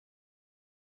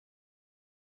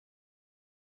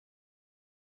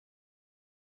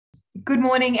Good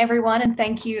morning, everyone, and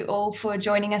thank you all for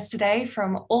joining us today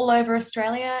from all over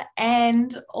Australia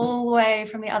and all the way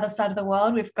from the other side of the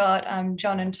world. We've got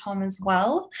John and Tom as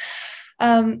well.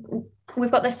 Um, we've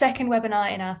got the second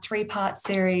webinar in our three-part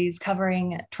series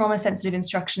covering trauma-sensitive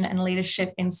instruction and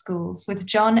leadership in schools with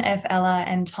John F. Eller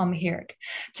and Tom Herrick.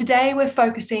 Today, we're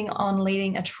focusing on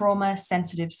leading a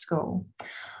trauma-sensitive school.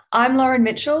 I'm Lauren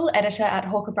Mitchell, editor at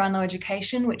Hawker Brownlow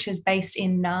Education, which is based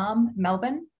in Naarm,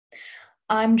 Melbourne.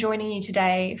 I'm joining you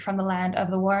today from the land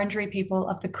of the Wurundjeri people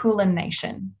of the Kulin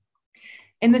Nation.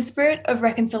 In the spirit of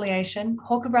reconciliation,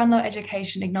 Hawker Brownlow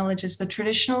Education acknowledges the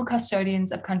traditional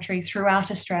custodians of country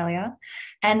throughout Australia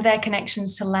and their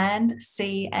connections to land,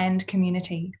 sea, and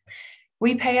community.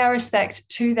 We pay our respect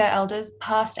to their elders,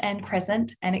 past and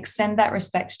present, and extend that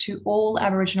respect to all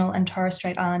Aboriginal and Torres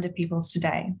Strait Islander peoples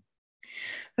today.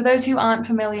 For those who aren't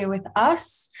familiar with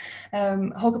us,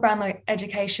 Hawker Brownlow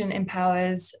Education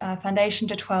empowers Foundation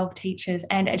to 12 teachers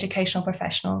and educational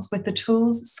professionals with the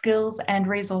tools, skills, and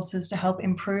resources to help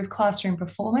improve classroom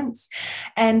performance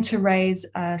and to raise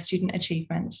student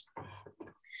achievement.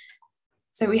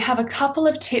 So we have a couple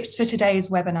of tips for today's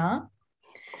webinar.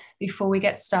 Before we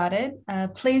get started,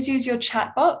 please use your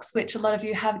chat box, which a lot of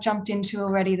you have jumped into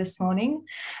already this morning.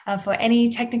 For any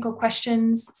technical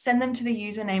questions, send them to the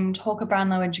user named Hawker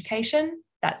Brownlow Education.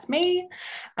 That's me,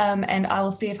 and I will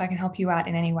see if I can help you out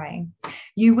in any way.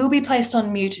 You will be placed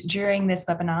on mute during this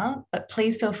webinar, but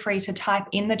please feel free to type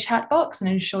in the chat box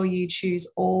and ensure you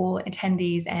choose all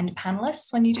attendees and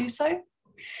panelists when you do so.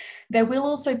 There will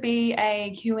also be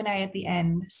a Q&A at the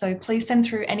end, so please send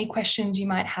through any questions you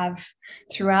might have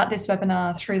throughout this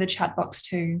webinar through the chat box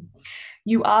too.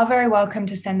 You are very welcome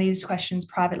to send these questions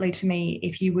privately to me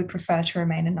if you would prefer to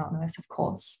remain anonymous, of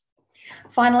course.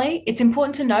 Finally, it's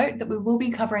important to note that we will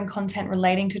be covering content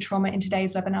relating to trauma in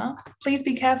today's webinar. Please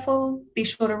be careful, be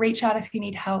sure to reach out if you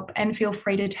need help, and feel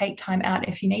free to take time out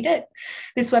if you need it.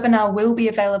 This webinar will be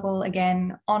available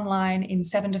again online in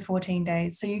 7 to 14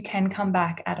 days, so you can come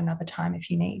back at another time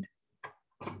if you need.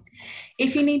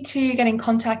 If you need to get in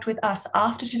contact with us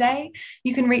after today,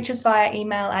 you can reach us via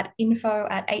email at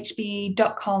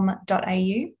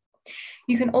info@hbe.com.au.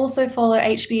 You can also follow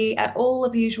HBE at all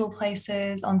of the usual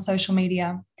places on social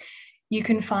media. You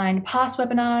can find past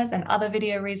webinars and other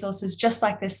video resources just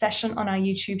like this session on our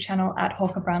YouTube channel at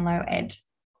Hawker Brownlow Ed.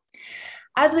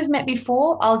 As we've met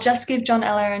before, I'll just give John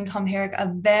Eller and Tom Herrick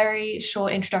a very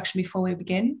short introduction before we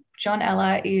begin. John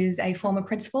Eller is a former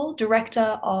principal,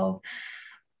 director of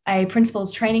a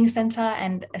principal's training centre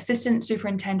and assistant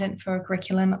superintendent for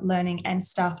curriculum, learning and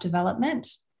staff development.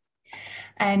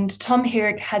 And Tom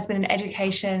Herrick has been an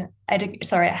educator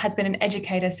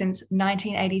since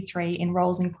 1983 in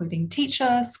roles including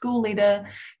teacher, school leader,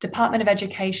 Department of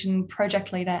Education,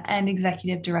 project leader, and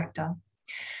executive director.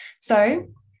 So,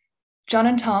 John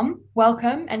and Tom,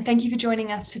 welcome and thank you for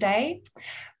joining us today.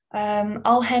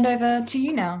 I'll hand over to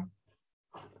you now.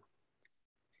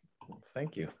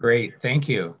 Thank you. Great, thank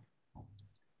you.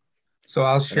 So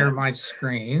I'll share my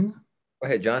screen. Go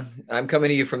ahead, John. I'm coming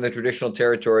to you from the traditional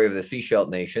territory of the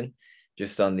Sechelt Nation,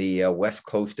 just on the west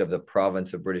coast of the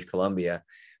province of British Columbia.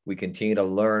 We continue to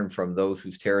learn from those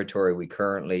whose territory we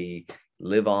currently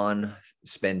live on,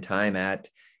 spend time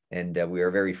at, and we are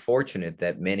very fortunate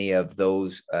that many of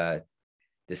those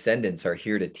descendants are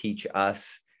here to teach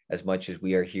us as much as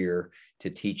we are here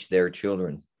to teach their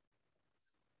children.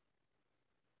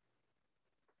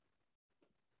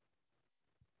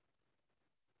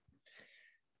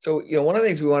 So, one of the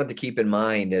things we wanted to keep in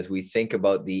mind as we think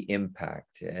about the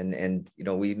impact, and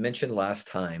we mentioned last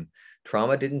time,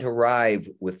 trauma didn't arrive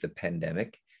with the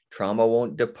pandemic. Trauma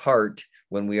won't depart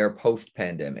when we are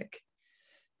post-pandemic.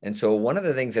 And so one of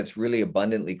the things that's really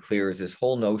abundantly clear is this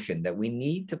whole notion that we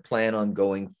need to plan on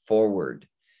going forward.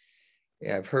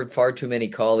 I've heard far too many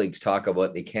colleagues talk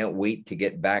about they can't wait to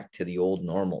get back to the old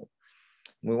normal.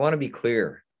 We want to be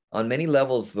clear. On many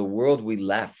levels, the world we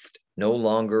left no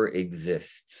longer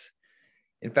exists.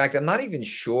 In fact, I'm not even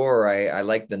sure I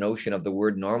like the notion of the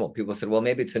word normal. People said, well,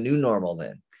 maybe it's a new normal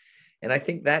then. And I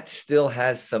think that still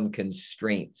has some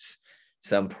constraints,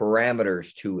 some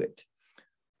parameters to it.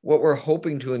 What we're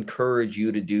hoping to encourage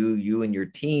you to do, you and your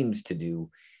teams to do,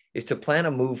 is to plan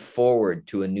a move forward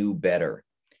to a new better.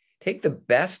 Take the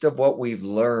best of what we've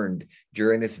learned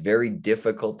during this very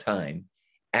difficult time,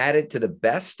 add it to the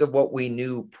best of what we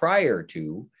knew prior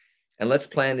to, and let's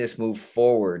plan this move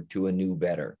forward to a new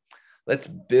better. Let's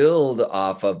build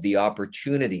off of the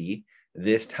opportunity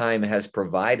this time has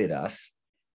provided us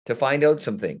to find out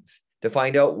some things, to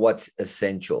find out what's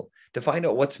essential, to find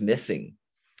out what's missing.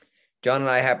 John and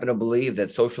I happen to believe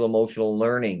that social emotional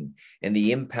learning and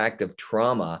the impact of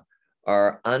trauma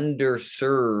are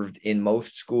underserved in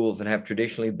most schools and have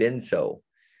traditionally been so.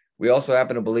 We also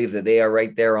happen to believe that they are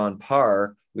right there on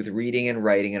par with reading and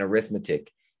writing and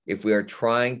arithmetic. If we are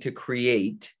trying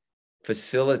to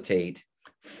facilitate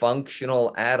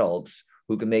functional adults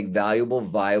who can make valuable,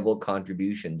 viable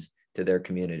contributions to their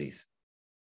communities.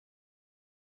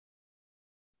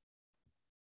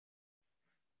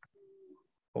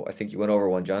 Oh, I think you went over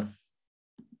one, John.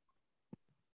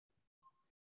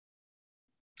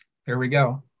 There we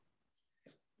go.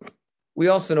 We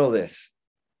also know this.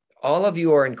 All of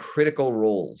you are in critical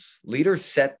roles. Leaders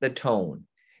set the tone.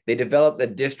 They develop the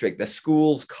district, the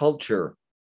school's culture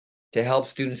to help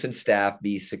students and staff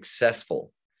be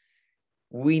successful.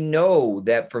 We know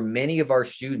that for many of our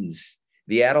students,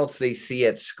 the adults they see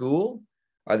at school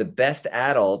are the best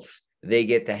adults they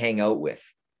get to hang out with.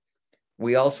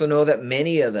 We also know that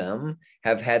many of them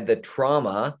have had the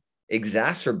trauma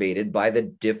exacerbated by the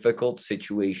difficult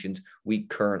situations we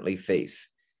currently face.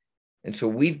 And so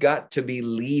we've got to be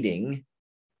leading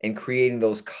and creating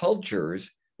those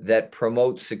cultures that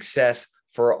promote success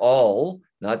for all,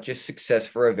 not just success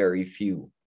for a very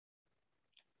few.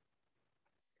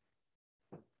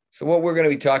 So what we're going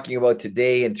to be talking about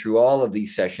today and through all of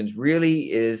these sessions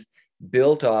really is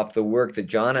built off the work that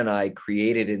John and I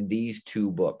created in these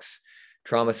two books,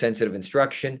 Trauma Sensitive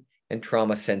Instruction and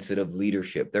Trauma Sensitive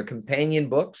Leadership. They're companion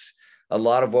books. A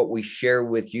lot of what we share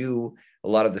with you, a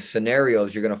lot of the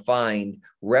scenarios you're going to find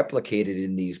replicated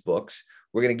in these books.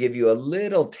 We're going to give you a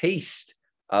little taste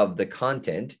of the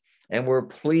content, and we're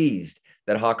pleased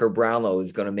that Hawker Brownlow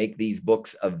is going to make these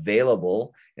books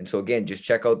available. And so again, just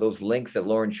check out those links that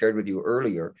Lauren shared with you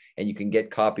earlier, and you can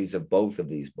get copies of both of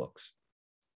these books.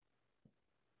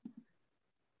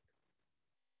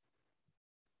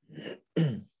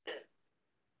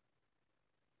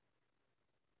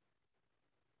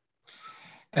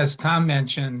 As Tom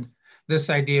mentioned, this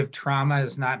idea of trauma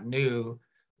is not new.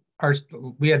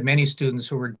 We had many students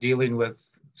who were dealing with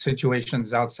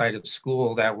situations outside of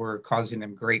school that were causing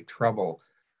them great trouble.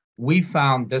 We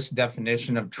found this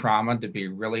definition of trauma to be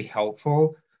really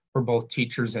helpful for both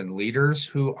teachers and leaders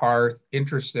who are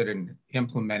interested in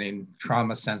implementing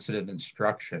trauma-sensitive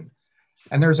instruction.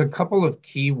 And there's a couple of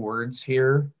key words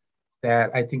here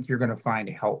that I think you're going to find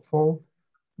helpful.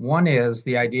 One is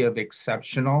the idea of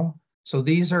exceptional. So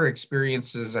these are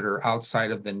experiences that are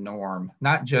outside of the norm,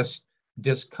 not just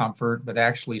discomfort, but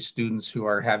actually students who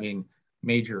are having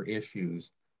major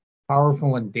issues.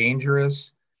 Powerful and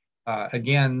dangerous.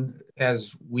 Again,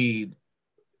 as the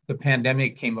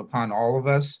pandemic came upon all of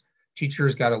us,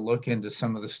 teachers got to look into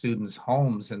some of the students'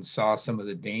 homes and saw some of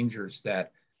the dangers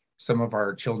that some of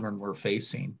our children were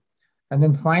facing. And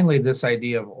then finally, this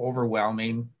idea of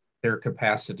overwhelming their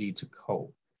capacity to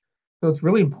cope. So it's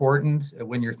really important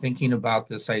when you're thinking about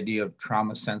this idea of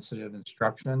trauma-sensitive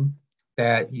instruction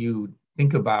that you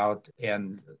think about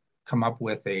and come up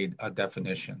with a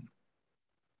definition.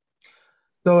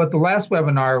 So at the last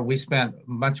webinar, we spent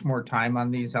much more time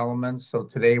on these elements. So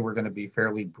today we're going to be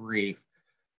fairly brief.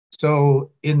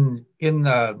 So in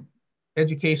the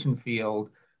education field,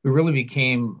 we really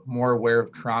became more aware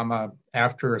of trauma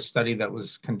after a study that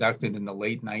was conducted in the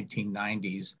late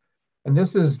 1990s. And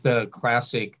this is the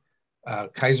classic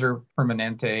Kaiser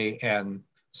Permanente and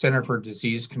Center for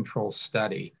Disease Control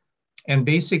study. And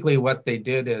basically what they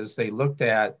did is they looked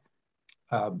at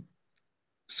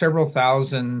several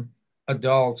thousand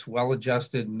adults,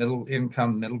 well-adjusted,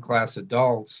 middle-income, middle-class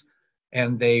adults,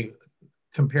 and they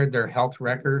compared their health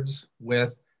records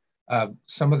with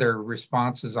some of their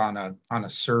responses on a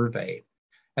survey.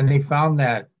 And they found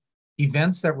that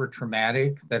events that were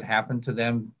traumatic that happened to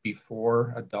them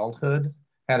before adulthood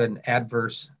had an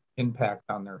adverse impact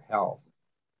on their health.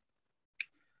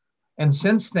 And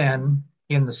since then,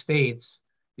 in the States,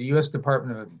 the US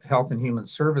Department of Health and Human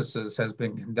Services has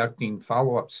been conducting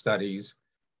follow-up studies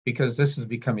because this has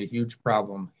become a huge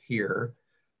problem here.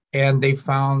 And they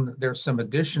found there's some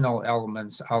additional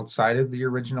elements outside of the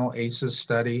original ACEs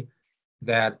study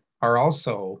that are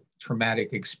also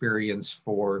traumatic experience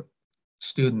for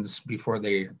students before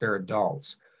they're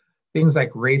adults. Things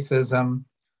like racism,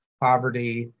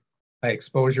 poverty,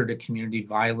 exposure to community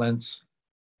violence,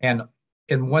 and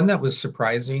one that was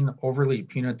surprising, overly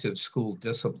punitive school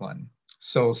discipline.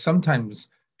 So sometimes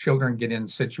children get in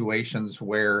situations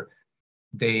where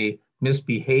they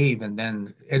misbehave and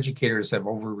then educators have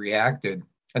overreacted,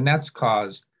 and that's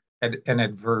caused an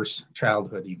adverse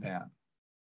childhood event.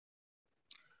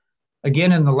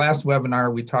 Again, in the last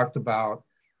webinar, we talked about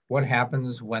what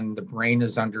happens when the brain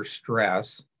is under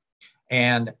stress.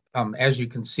 And as you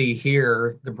can see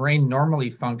here, the brain normally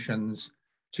functions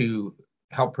to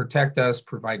help protect us,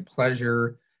 provide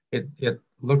pleasure, It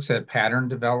looks at pattern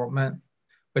development.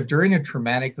 But during a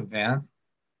traumatic event,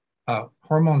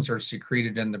 hormones are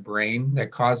secreted in the brain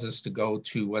that cause us to go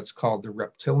to what's called the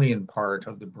reptilian part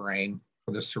of the brain,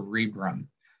 or the cerebrum.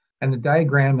 And the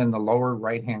diagram in the lower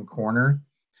right-hand corner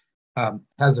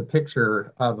has a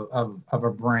picture of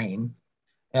a brain.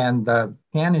 And the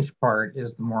tannish part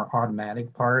is the more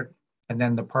automatic part. And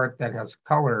then the part that has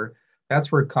color,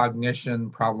 that's where cognition,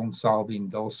 problem solving,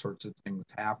 those sorts of things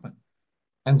happen.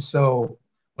 And so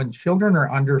when children are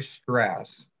under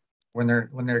stress, when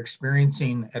they're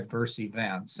experiencing adverse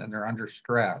events and they're under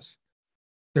stress,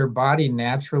 their body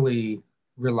naturally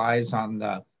relies on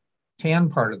the tan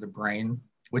part of the brain,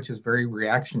 which is very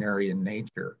reactionary in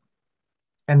nature.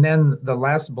 And then the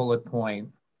last bullet point,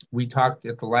 we talked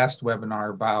at the last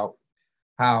webinar about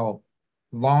how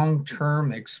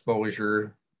long-term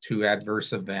exposure to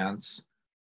adverse events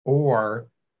or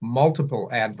multiple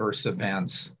adverse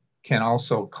events can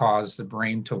also cause the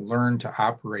brain to learn to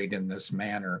operate in this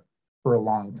manner for a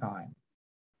long time.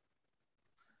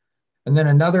 And then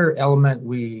another element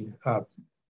we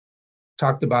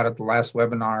talked about at the last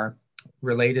webinar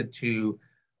related to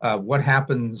what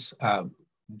happens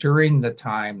during the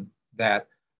time that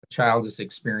a child is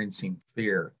experiencing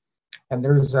fear. And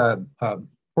there's a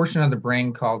portion of the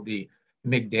brain called the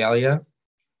amygdala,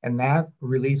 and that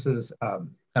releases a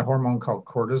hormone called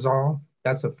cortisol.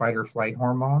 That's a fight or flight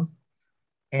hormone.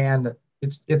 And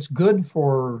it's good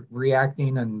for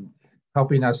reacting and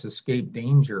helping us escape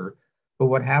danger. But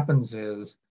what happens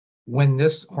is when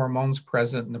this hormone's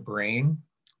present in the brain,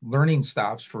 learning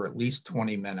stops for at least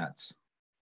 20 minutes.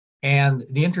 And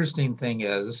the interesting thing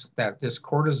is that this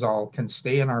cortisol can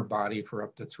stay in our body for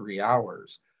up to 3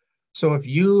 hours. So if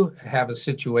you have a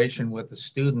situation with a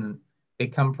student, they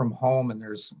come from home and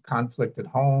there's conflict at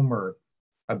home or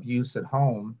abuse at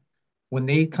home, when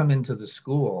they come into the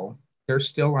school, they're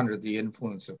still under the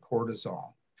influence of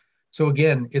cortisol. So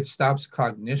again, it stops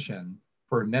cognition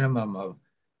for a minimum of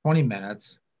 20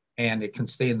 minutes, and it can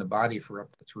stay in the body for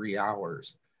up to 3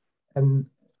 hours. And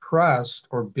trust,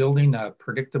 or building a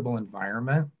predictable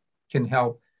environment, can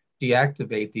help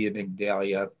deactivate the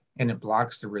amygdala, and it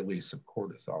blocks the release of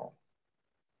cortisol.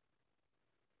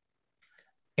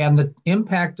 And the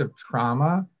impact of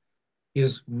trauma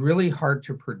is really hard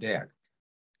to predict.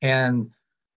 And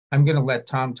I'm going to let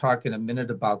Tom talk in a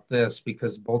minute about this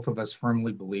because both of us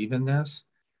firmly believe in this.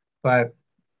 But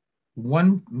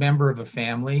one member of a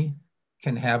family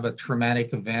can have a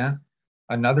traumatic event.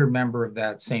 Another member of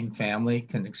that same family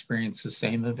can experience the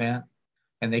same event,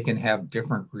 and they can have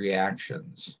different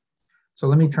reactions. So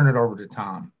let me turn it over to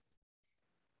Tom.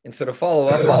 And so to follow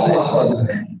up on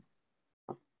that,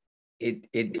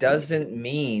 it doesn't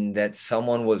mean that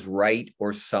someone was right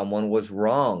or someone was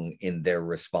wrong in their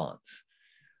response.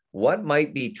 What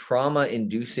might be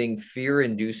trauma-inducing,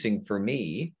 fear-inducing for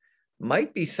me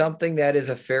might be something that is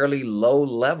a fairly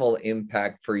low-level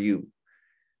impact for you,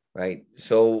 right?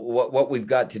 So what we've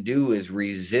got to do is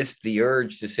resist the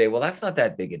urge to say, well, that's not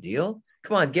that big a deal.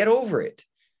 Come on, get over it,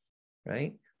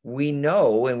 right? We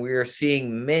know, and we are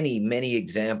seeing many, many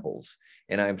examples,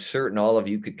 and I'm certain all of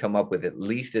you could come up with at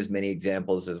least as many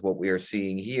examples as what we are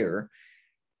seeing here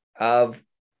of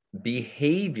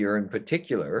behavior in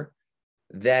particular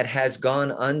that has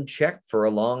gone unchecked for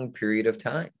a long period of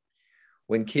time.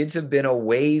 When kids have been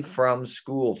away from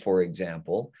school, for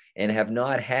example, and have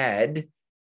not had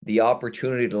the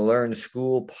opportunity to learn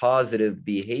school positive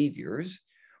behaviors,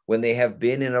 when they have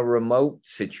been in a remote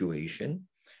situation,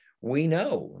 we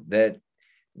know that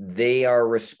they are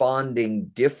responding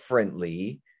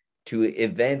differently to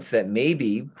events that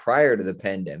maybe prior to the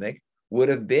pandemic would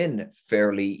have been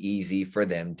fairly easy for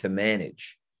them to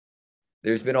manage.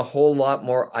 There's been a whole lot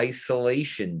more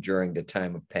isolation during the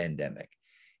time of pandemic,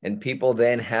 and people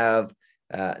then have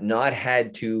not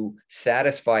had to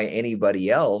satisfy anybody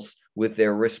else with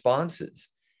their responses.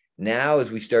 Now,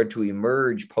 as we start to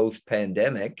emerge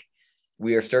post-pandemic,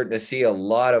 we are starting to see a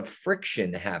lot of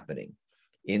friction happening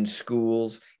in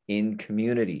schools, in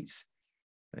communities,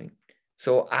 right?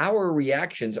 So our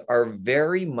reactions are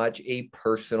very much a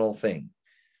personal thing.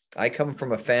 I come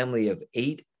from a family of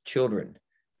 8 children.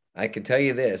 I can tell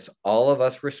you this, all of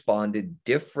us responded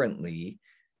differently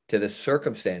to the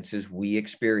circumstances we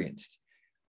experienced.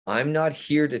 I'm not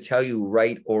here to tell you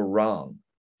right or wrong.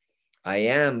 I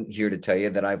am here to tell you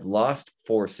that I've lost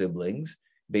 4 siblings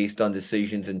based on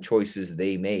decisions and choices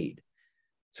they made.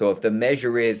 So if the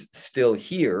measure is still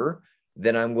here,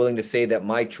 then I'm willing to say that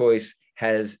my choice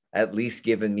has at least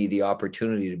given me the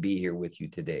opportunity to be here with you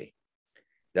today.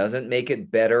 Doesn't make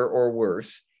it better or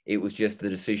worse. It was just the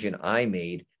decision I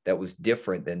made that was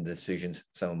different than the decisions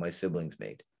some of my siblings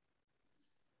made.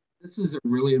 This is a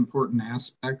really important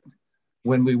aspect.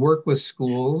 When we work with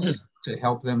schools to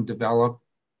help them develop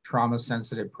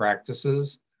trauma-sensitive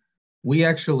practices, we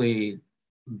actually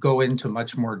go into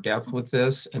much more depth with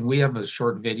this. And we have a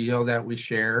short video that we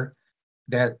share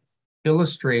that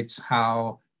illustrates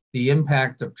how the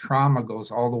impact of trauma goes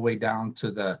all the way down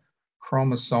to the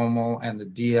chromosomal and the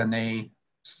DNA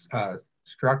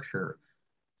structure,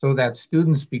 so that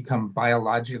students become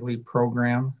biologically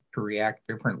programmed to react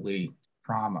differently to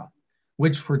trauma,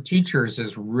 which for teachers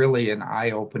is really an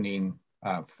eye-opening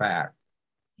fact.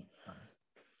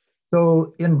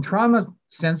 So in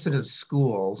trauma-sensitive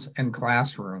schools and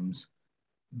classrooms,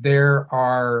 there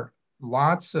are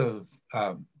lots of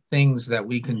things that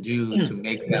we can do to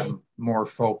make them more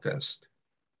focused.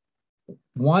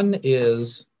 One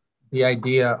is the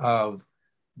idea of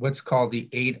what's called the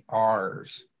 8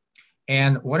 R's.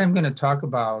 And what I'm going to talk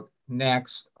about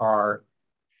next are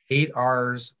 8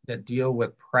 R's that deal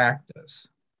with practice.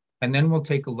 And then we'll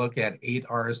take a look at 8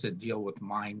 R's that deal with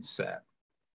mindset.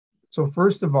 So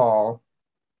first of all,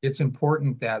 it's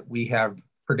important that we have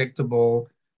predictable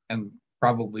and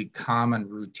probably common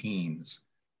routines.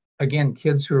 Again,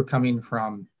 kids who are coming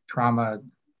from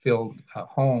trauma-filled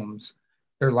homes,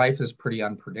 their life is pretty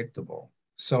unpredictable.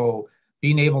 So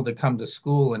being able to come to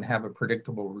school and have a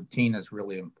predictable routine is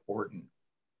really important.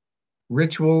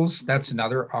 Rituals, that's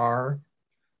another R.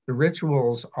 The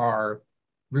rituals are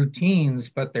routines,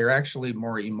 but they're actually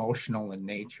more emotional in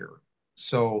nature.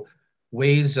 So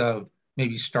ways of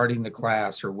maybe starting the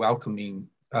class or welcoming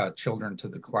children to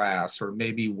the class, or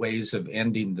maybe ways of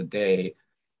ending the day.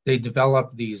 They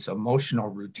develop these emotional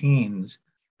routines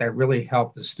that really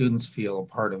help the students feel a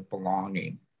part of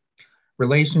belonging.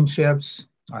 Relationships,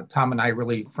 Tom and I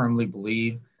really firmly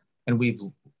believe, and we've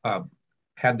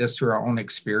had this through our own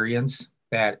experience,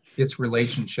 that it's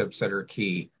relationships that are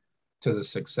key to the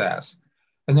success.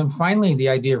 And then finally, the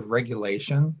idea of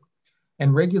regulation.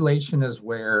 And regulation is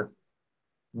where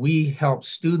we help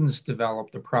students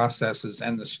develop the processes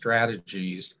and the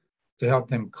strategies to help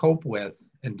them cope with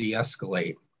and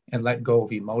de-escalate and let go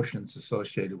of emotions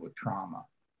associated with trauma.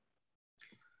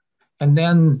 And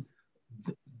then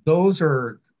those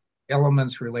are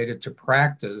elements related to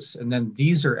practice, and then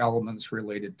these are elements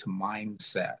related to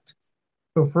mindset.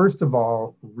 So first of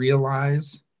all,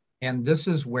 realize, and this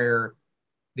is where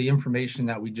the information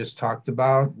that we just talked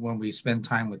about, when we spend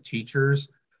time with teachers,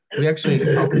 we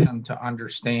actually help them to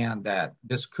understand that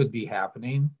this could be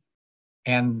happening,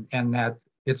 and that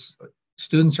it's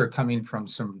students are coming from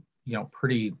some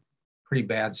pretty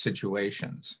bad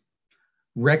situations.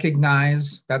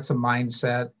 Recognize, that's a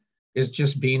mindset, is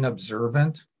just being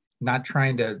observant, not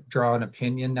trying to draw an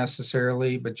opinion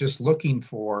necessarily, but just looking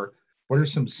for what are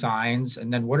some signs,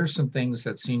 and then what are some things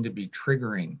that seem to be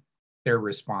triggering their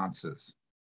responses.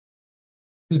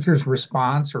 Teachers'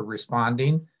 response or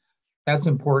responding, that's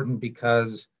important,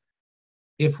 because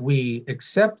if we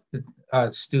accept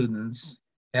the students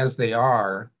as they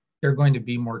are, they're going to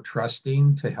be more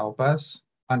trusting to help us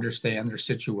understand their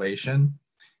situation.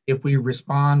 If we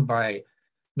respond by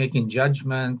making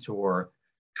judgment or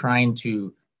trying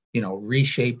to,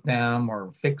 reshape them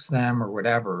or fix them or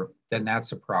whatever, then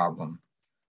that's a problem,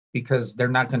 because they're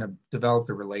not going to develop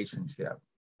the relationship.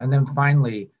 And then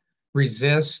finally,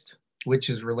 resist, which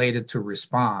is related to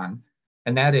respond.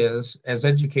 And that is, as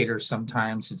educators,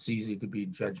 sometimes it's easy to be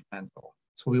judgmental.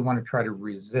 So we want to try to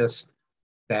resist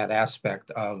that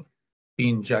aspect of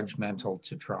being judgmental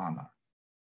to trauma.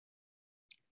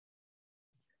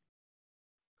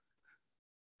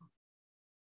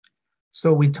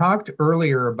 So we talked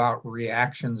earlier about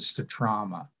reactions to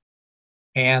trauma.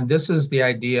 And this is the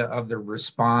idea of the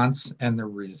response and the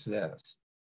resist.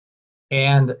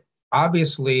 And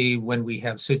obviously, when we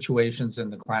have situations in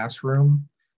the classroom,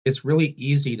 it's really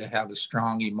easy to have a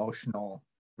strong emotional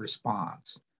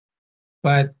response.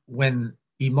 But when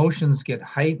emotions get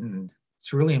heightened,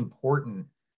 it's really important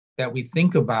that we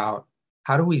think about,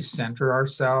 how do we center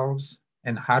ourselves,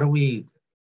 and how do we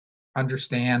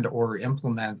understand or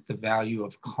implement the value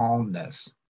of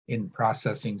calmness in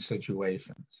processing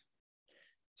situations.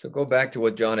 So go back to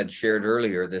what John had shared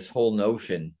earlier, this whole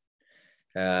notion,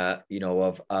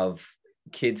 of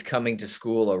kids coming to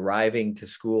school, arriving to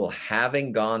school,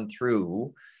 having gone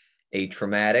through a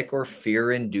traumatic or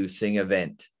fear-inducing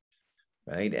event,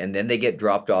 right? And then they get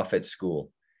dropped off at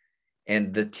school.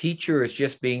 And the teacher is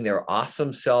just being their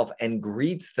awesome self and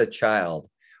greets the child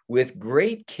with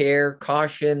great care,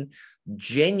 caution,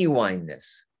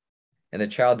 genuineness, and the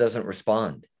child doesn't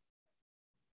respond.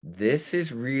 This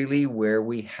is really where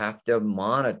we have to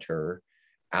monitor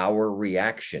our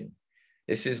reaction.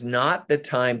 This is not the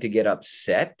time to get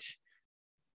upset,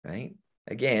 right?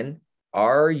 Again,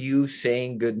 are you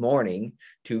saying good morning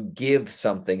to give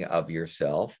something of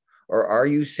yourself, or are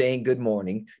you saying good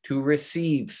morning to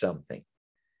receive something?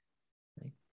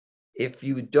 If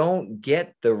you don't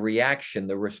get the reaction,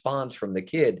 the response from the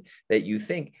kid that you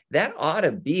think, that ought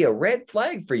to be a red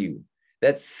flag for you,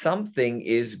 that something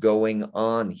is going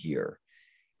on here.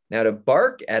 Now, to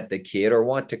bark at the kid or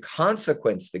want to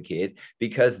consequence the kid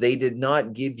because they did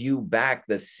not give you back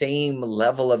the same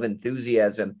level of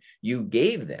enthusiasm you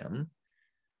gave them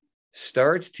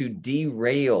starts to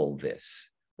derail this.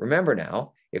 Remember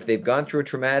now, if they've gone through a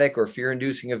traumatic or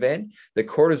fear-inducing event, the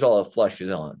cortisol flush is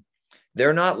on.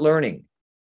 They're not learning.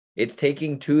 It's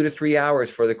taking 2 to 3 hours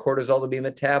for the cortisol to be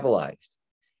metabolized.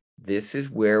 This is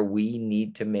where we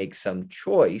need to make some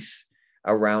choice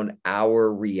around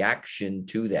our reaction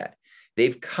to that.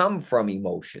 They've come from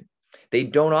emotion. They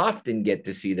don't often get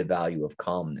to see the value of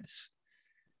calmness.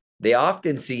 They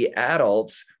often see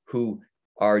adults who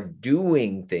are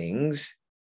doing things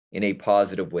in a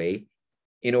positive way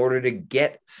in order to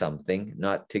get something,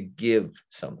 not to give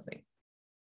something.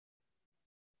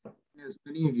 As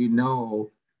many of you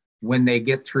know, when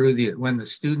the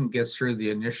student gets through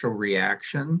the initial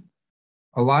reaction,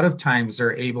 a lot of times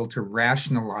they're able to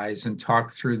rationalize and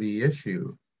talk through the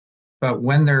issue. But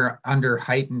when they're under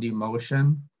heightened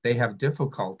emotion, they have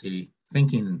difficulty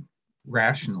thinking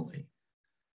rationally.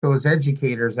 So as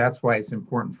educators, that's why it's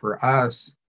important for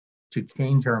us to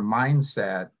change our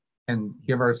mindset and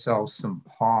give ourselves some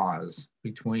pause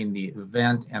between the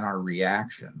event and our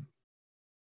reaction.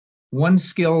 One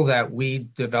skill that we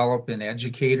develop in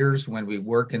educators when we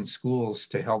work in schools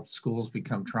to help schools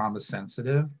become trauma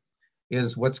sensitive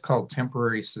is what's called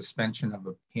temporary suspension of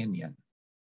opinion.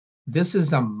 This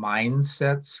is a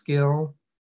mindset skill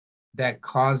that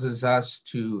causes us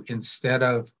to, instead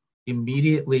of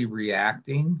immediately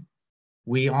reacting,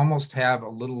 we almost have a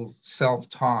little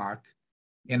self-talk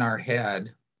in our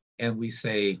head, and we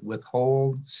say,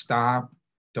 withhold, stop,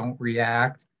 don't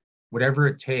react, whatever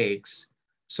it takes,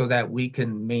 so that we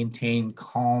can maintain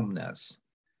calmness.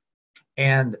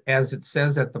 And as it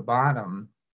says at the bottom,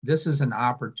 this is an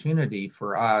opportunity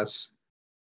for us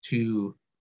to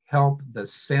help the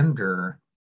sender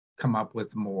come up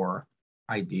with more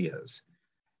ideas.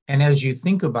 And as you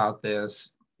think about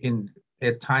this,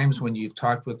 at times when you've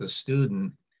talked with a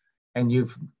student and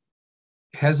you've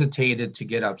hesitated to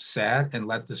get upset and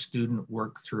let the student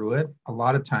work through it, a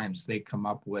lot of times they come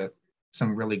up with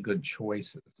some really good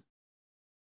choices.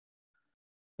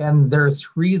 And there are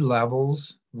 3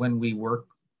 levels when we work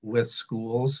with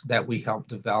schools that we help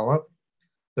develop.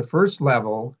 The first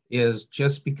level is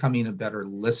just becoming a better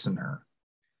listener.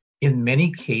 In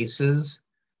many cases,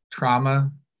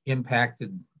 trauma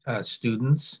impacted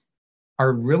students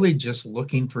are really just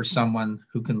looking for someone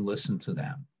who can listen to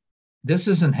them. This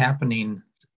isn't happening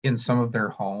in some of their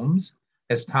homes.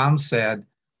 As Tom said,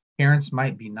 parents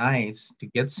might be nice to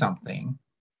get something,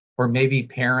 or maybe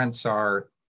parents are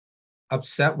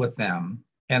upset with them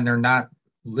and they're not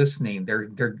listening. They're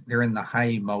in the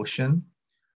high emotion.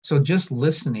 So just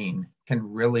listening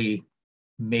can really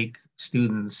make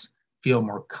students feel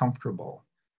more comfortable.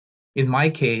 In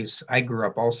my case, I grew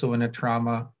up also in a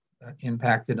trauma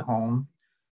impacted home,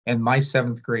 and my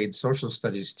 7th grade social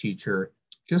studies teacher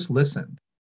just listened,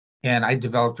 and I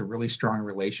developed a really strong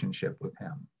relationship with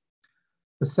him.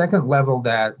 The second level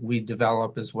that we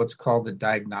develop is what's called the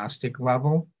diagnostic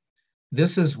level.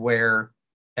 This is where,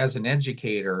 as an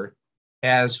educator,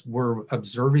 as we're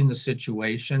observing the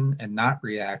situation and not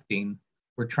reacting,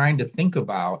 we're trying to think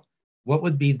about what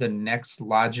would be the next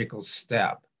logical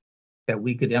step that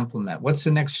we could implement. What's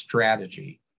the next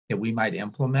strategy that we might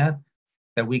implement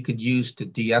that we could use to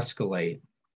de-escalate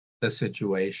the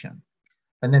situation?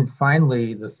 And then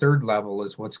finally, the third level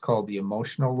is what's called the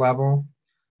emotional level.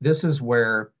 This is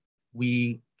where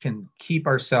we can keep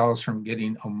ourselves from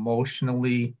getting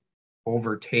emotionally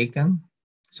overtaken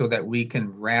so that we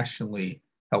can rationally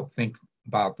help think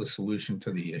about the solution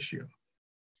to the issue.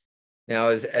 Now,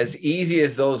 as easy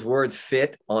as those words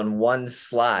fit on one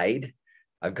slide,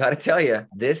 I've got to tell you,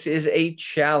 this is a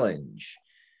challenge,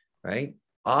 right?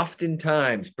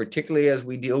 Oftentimes, particularly as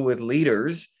we deal with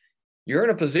leaders, you're in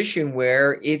a position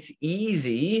where it's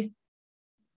easy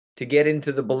to get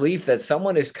into the belief that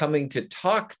someone is coming to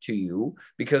talk to you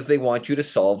because they want you to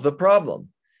solve the problem.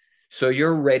 So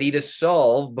you're ready to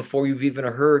solve before you've even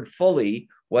heard fully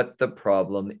what the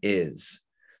problem is,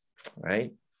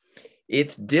 right?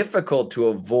 It's difficult to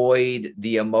avoid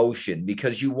the emotion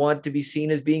because you want to be seen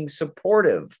as being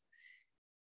supportive.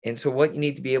 And so what you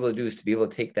need to be able to do is to be able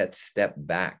to take that step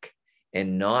back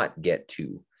and not get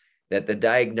to that. The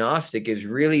diagnostic is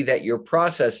really that you're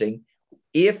processing,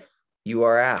 if you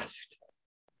are asked,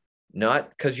 not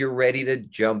because you're ready to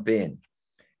jump in.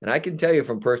 And I can tell you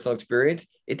from personal experience,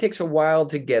 it takes a while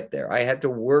to get there. I had to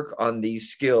work on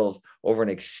these skills over an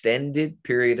extended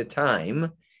period of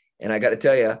time. And I got to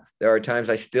tell you, there are times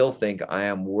I still think I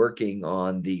am working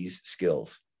on these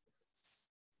skills.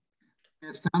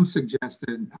 As Tom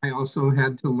suggested, I also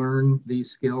had to learn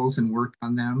these skills and work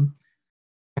on them.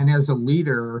 And as a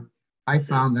leader, I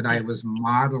found that I was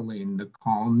modeling the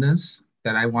calmness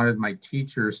that I wanted my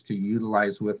teachers to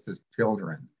utilize with the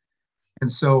children.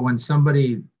 And so when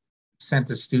somebody sent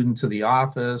a student to the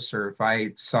office, or if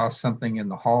I saw something in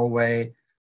the hallway,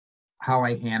 how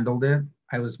I handled it,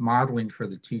 I was modeling for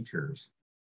the teachers.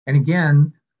 And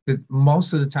again,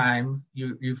 most of the time,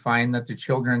 you find that the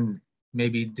children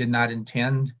maybe did not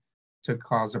intend to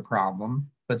cause a problem,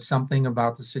 but something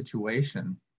about the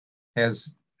situation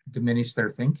has diminished their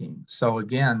thinking. So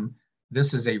again,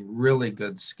 this is a really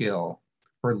good skill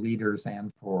for leaders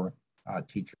and for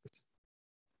teachers.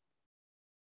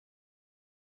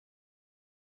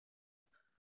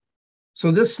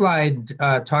 So this slide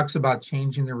talks about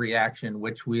changing the reaction,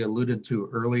 which we alluded to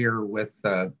earlier with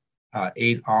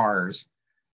 8 R's.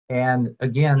 And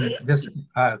again,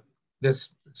 this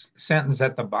sentence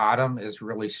at the bottom is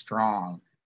really strong.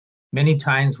 Many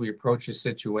times we approach a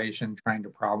situation trying to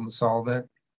problem solve it,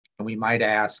 and we might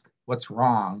ask, what's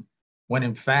wrong? When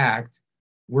in fact,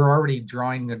 we're already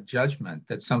drawing a judgment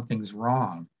that something's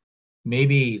wrong.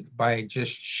 Maybe by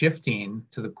just shifting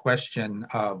to the question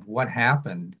of what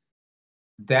happened,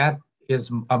 that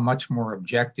is a much more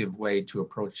objective way to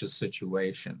approach the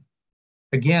situation.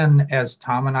 Again, as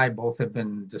Tom and I both have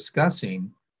been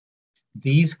discussing,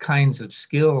 these kinds of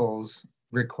skills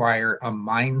require a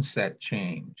mindset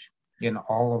change in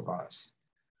all of us.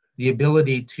 The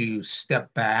ability to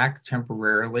step back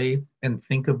temporarily and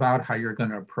think about how you're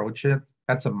going to approach it,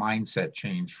 that's a mindset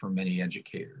change for many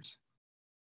educators.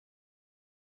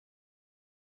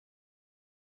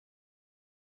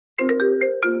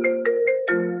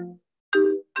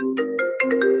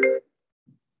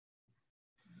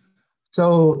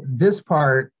 So this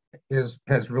part has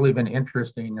really been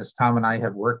interesting as Tom and I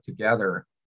have worked together.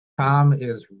 Tom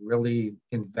is really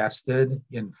invested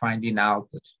in finding out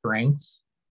the strengths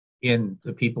in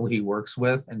the people he works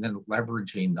with and then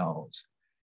leveraging those.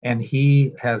 And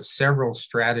he has several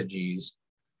strategies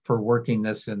for working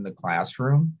this in the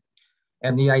classroom.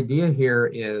 And the idea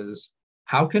here is,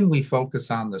 how can we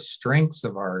focus on the strengths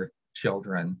of our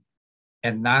children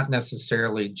and not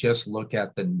necessarily just look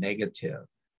at the negative?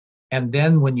 And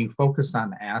then when you focus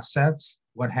on assets,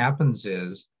 what happens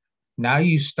is now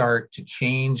you start to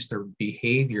change their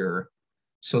behavior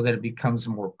so that it becomes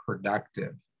more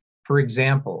productive. For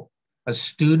example, a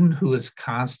student who is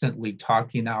constantly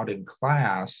talking out in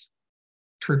class,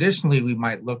 traditionally we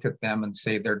might look at them and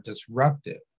say they're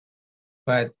disruptive.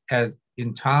 But as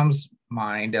in Tom's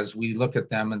mind, as we look at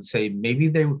them and say, maybe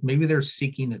they're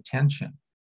seeking attention.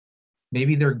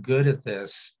 Maybe they're good at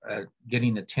this,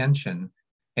 getting attention.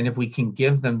 And if we can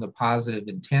give them the positive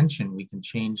intention, we can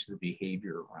change the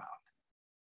behavior around.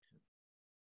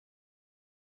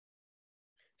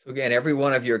 So again, every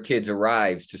one of your kids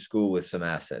arrives to school with some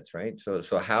assets, right?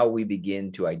 So how we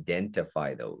begin to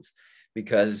identify those,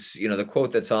 because, you know, the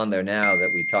quote that's on there now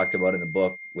that we talked about in the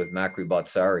book with Makri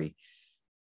Botsari,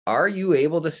 are you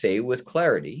able to say with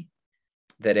clarity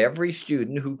that every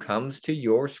student who comes to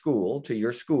your school, to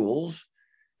your schools,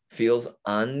 feels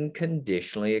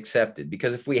unconditionally accepted?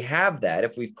 Because if we have that,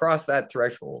 if we've crossed that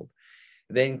threshold,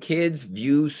 then kids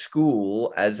view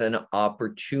school as an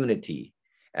opportunity,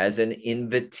 as an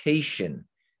invitation,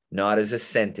 not as a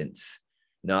sentence,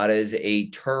 not as a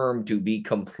term to be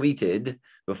completed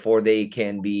before they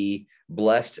can be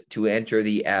blessed to enter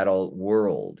the adult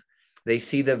world. They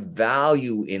see the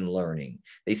value in learning.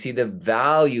 They see the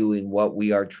value in what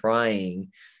we are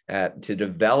trying to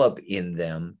develop in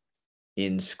them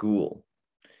in school.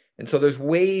 And so there's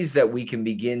ways that we can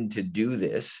begin to do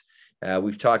this.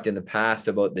 We've talked in the past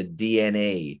about the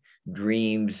DNA,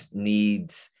 dreams,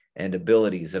 needs, and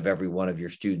abilities of every one of your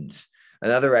students.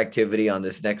 Another activity on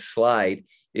this next slide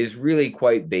is really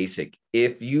quite basic.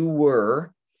 If you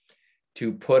were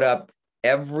to put up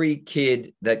every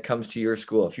kid that comes to your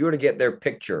school, if you were to get their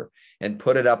picture and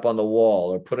put it up on the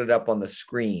wall or put it up on the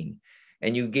screen,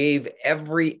 and you gave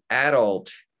every adult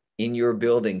in your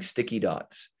building sticky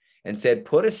dots and said,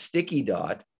 put a sticky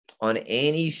dot on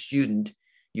any student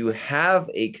you have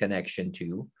a connection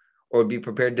to or be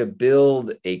prepared to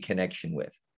build a connection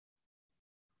with,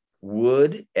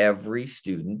 would every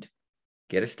student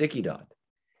get a sticky dot?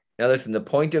 Now, listen, the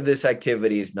point of this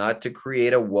activity is not to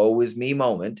create a woe is me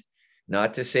moment,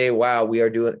 not to say, wow, we are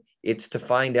doing, It's to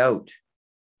find out,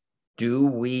 do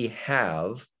we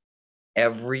have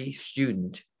every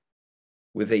student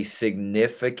with a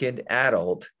significant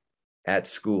adult at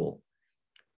school?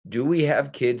 Do we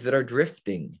have kids that are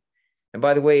drifting? And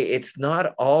by the way, it's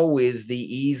not always the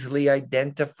easily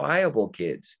identifiable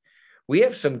kids. We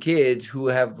have some kids who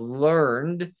have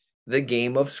learned the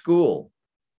game of school.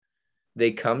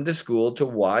 They come to school to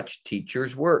watch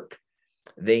teachers work.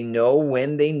 They know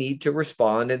when they need to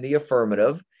respond in the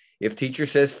affirmative. If teacher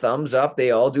says thumbs up,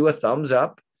 they all do a thumbs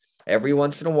up. Every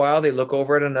once in a while, they look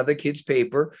over at another kid's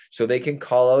paper so they can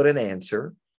call out an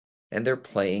answer, and they're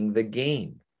playing the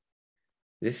game.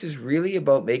 This is really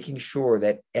about making sure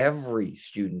that every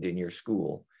student in your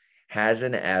school has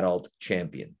an adult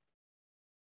champion.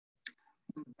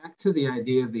 Back to the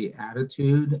idea of the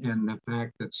attitude and the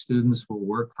fact that students will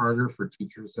work harder for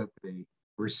teachers that they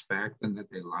respect and that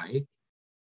they like.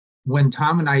 When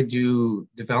Tom and I do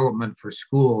development for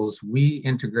schools, we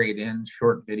integrate in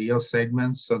short video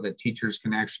segments so that teachers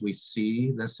can actually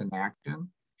see this in action.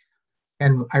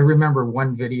 And I remember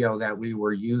one video that we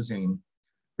were using.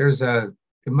 It's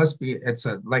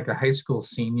like a high school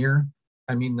senior.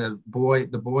 I mean, the boy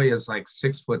is like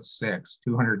 6'6",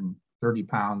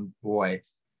 230-pound boy.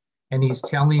 And he's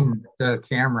telling the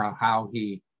camera how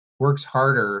he works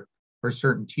harder for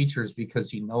certain teachers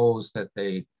because he knows that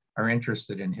they are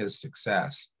interested in his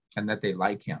success and that they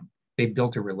like him. They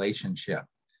built a relationship.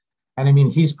 And I mean,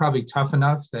 he's probably tough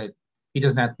enough that he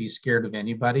doesn't have to be scared of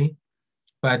anybody,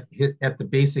 but at the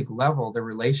basic level, the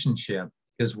relationship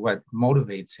is what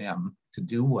motivates him to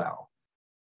do well.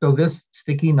 So this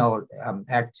sticky note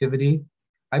activity,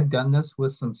 I've done this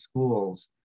with some schools,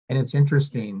 and it's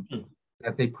interesting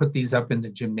that they put these up in the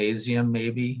gymnasium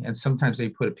maybe, and sometimes they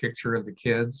put a picture of the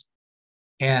kids,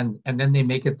 and then they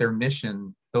make it their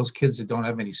mission. Those kids that don't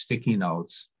have any sticky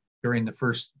notes during the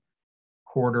first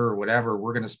quarter or whatever,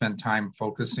 we're going to spend time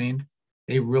focusing.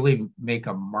 They really make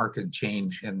a marked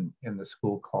change in the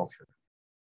school culture.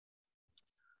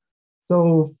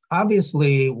 So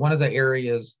obviously, one of the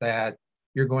areas that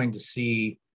you're going to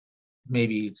see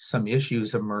maybe some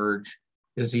issues emerge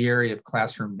is the area of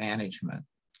classroom management.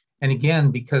 And again,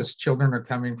 because children are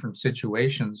coming from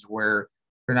situations where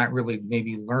they're not really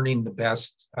maybe learning the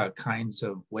best kinds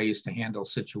of ways to handle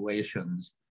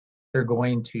situations, there's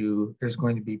going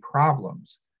to be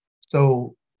problems.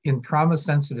 So in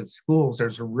trauma-sensitive schools,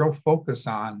 there's a real focus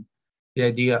on the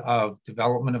idea of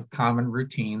development of common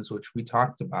routines, which we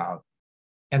talked about.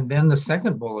 And then the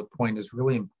second bullet point is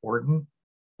really important.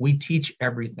 We teach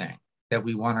everything that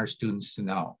we want our students to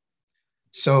know.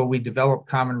 So we develop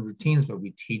common routines, but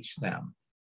we teach them.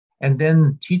 And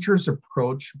then teachers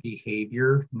approach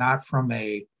behavior not from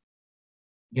a,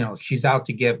 she's out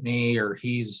to get me, or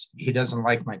he doesn't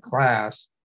like my class,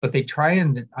 but they try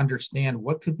and understand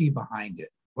what could be behind it,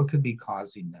 what could be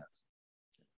causing this.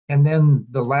 And then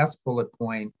the last bullet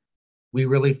point, we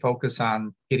really focus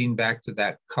on getting back to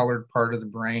that colored part of the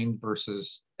brain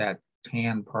versus that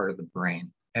tan part of the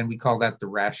brain. And we call that the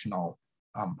rational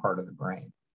part of the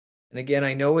brain. And again,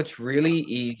 I know it's really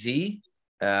easy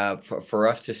for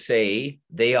us to say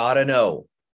they ought to know,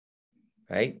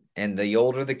 right? And the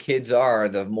older the kids are,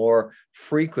 the more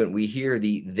frequent we hear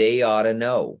they ought to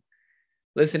know.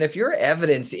 Listen, if your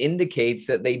evidence indicates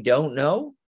that they don't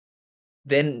know,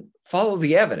 then follow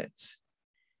the evidence.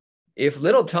 If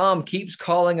little Tom keeps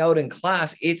calling out in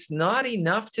class, it's not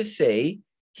enough to say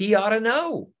he ought to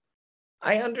know.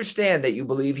 I understand that you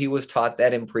believe he was taught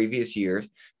that in previous years,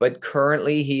 but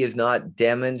currently he is not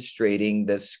demonstrating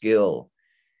the skill.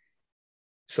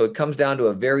 So it comes down to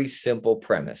a very simple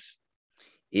premise.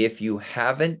 If you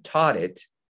haven't taught it,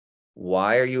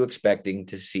 why are you expecting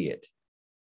to see it?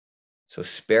 So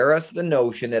spare us the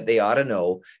notion that they ought to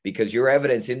know, because your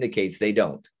evidence indicates they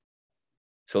don't.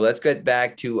 So let's get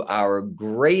back to our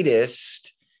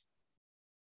greatest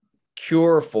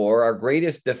cure for, our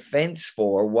greatest defense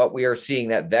for what we are seeing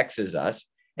that vexes us,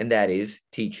 and that is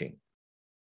teaching.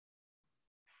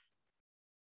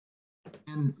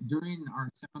 And during our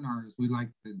seminars, we like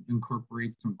to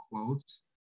incorporate some quotes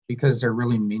because they're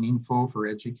really meaningful for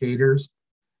educators.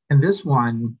 And this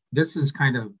is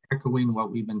kind of echoing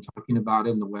what we've been talking about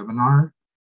in the webinar.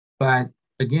 But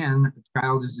again, a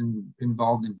child is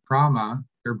involved in trauma.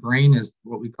 Their brain is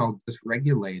what we call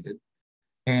dysregulated.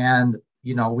 And,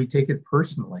 we take it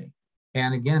personally.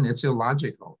 And again, it's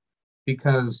illogical,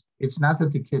 because it's not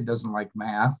that the kid doesn't like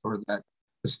math or that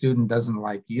the student doesn't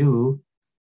like you.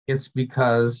 It's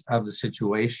because of the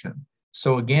situation.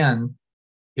 So again,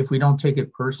 if we don't take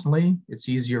it personally, it's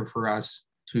easier for us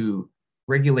to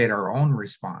regulate our own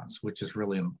response, which is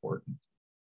really important.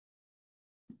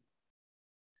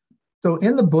 So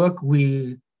in the book,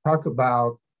 we talk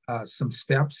about some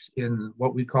steps in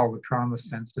what we call the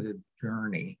trauma-sensitive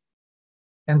journey.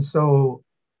 And so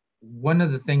one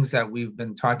of the things that we've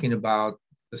been talking about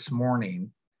this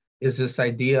morning is this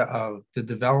idea of the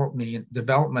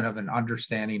development of an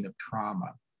understanding of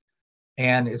trauma.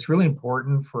 And it's really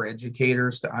important for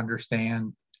educators to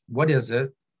understand, what is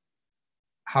it?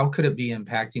 How could it be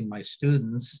impacting my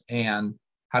students? And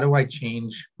how do I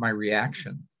change my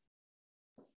reaction?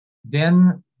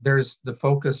 Then there's the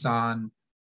focus on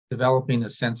developing a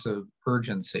sense of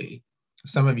urgency.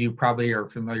 Some of you probably are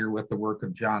familiar with the work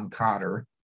of John Cotter.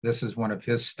 This is one of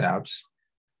his steps.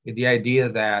 The idea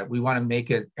that we want to make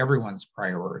it everyone's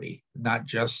priority, not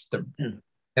just the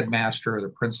headmaster or the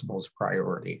principal's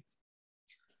priority.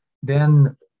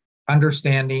 Then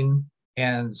understanding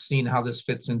and seeing how this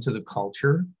fits into the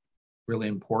culture, really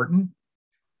important.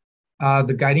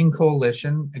 The guiding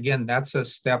coalition, again, that's a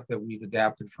step that we've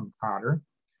adapted from Cotter.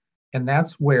 And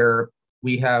that's where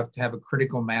we have to have a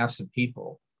critical mass of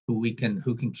people who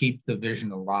can keep the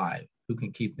vision alive, who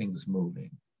can keep things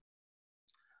moving.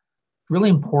 It's really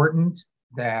important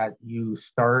that you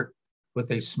start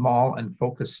with a small and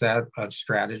focused set of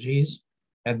strategies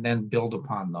and then build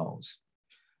upon those.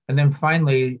 And then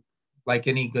finally, like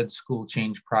any good school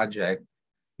change project,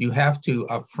 you have to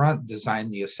upfront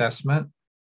design the assessment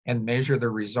and measure the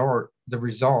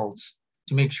results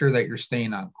to make sure that you're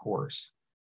staying on course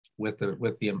with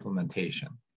the implementation.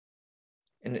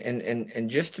 And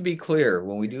just to be clear,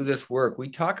 when we do this work, we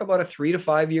talk about a 3 to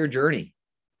 5 year journey.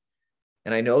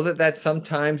 And I know that that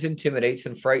sometimes intimidates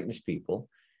and frightens people.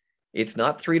 It's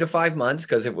not 3 to 5 months,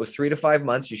 because if it was 3 to 5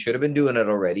 months, you should have been doing it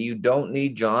already. You don't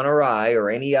need John or I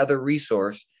or any other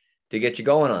resource to get you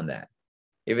going on that.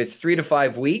 If it's 3 to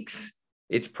 5 weeks,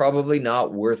 it's probably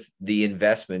not worth the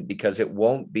investment, because it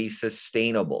won't be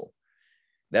sustainable.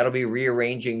 That'll be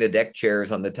rearranging the deck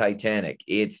chairs on the Titanic.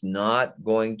 It's not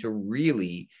going to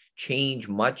really change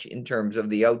much in terms of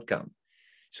the outcome.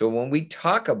 So when we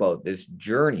talk about this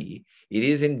journey, it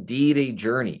is indeed a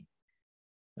journey.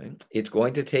 Right? It's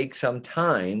going to take some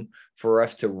time for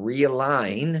us to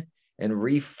realign and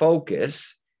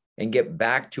refocus and get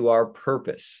back to our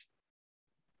purpose.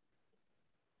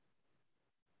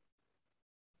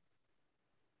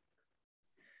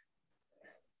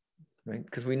 Right?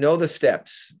 Because we know the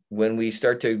steps when we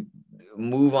start to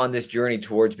move on this journey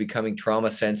towards becoming trauma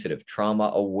sensitive,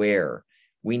 trauma aware.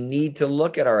 We need to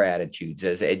look at our attitudes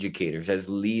as educators, as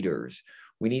leaders.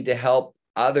 We need to help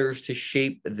others to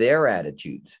shape their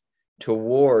attitudes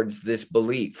towards this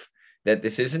belief that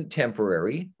this isn't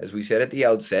temporary. As we said at the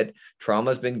outset,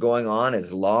 trauma has been going on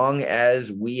as long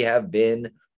as we have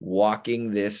been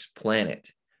walking this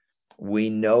planet. We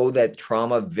know that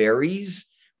trauma varies.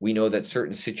 We know that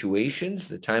certain situations,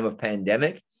 the time of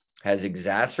pandemic, has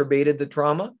exacerbated the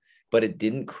trauma, but it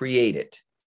didn't create it.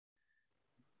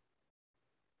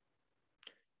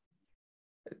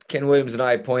 Ken Williams and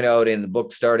I point out in the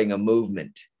book, Starting a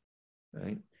Movement,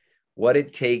 right? What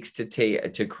it takes to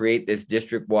create this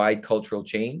district-wide cultural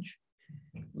change.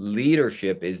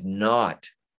 Leadership is not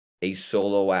a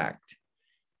solo act.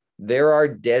 There are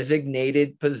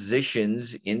designated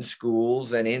positions in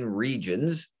schools and in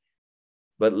regions,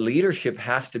 but leadership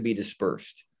has to be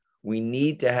dispersed. We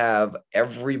need to have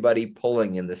everybody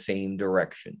pulling in the same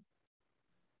direction.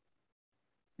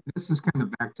 This is kind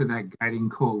of back to that guiding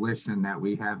coalition that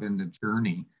we have in the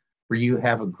journey, where you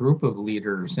have a group of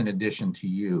leaders in addition to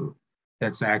you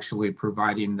that's actually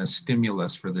providing the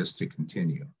stimulus for this to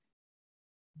continue.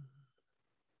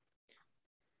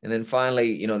 And then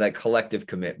finally, that collective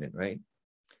commitment, right?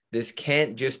 This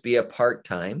can't just be a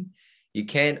part-time. You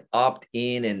can't opt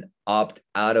in and opt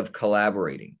out of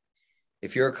collaborating.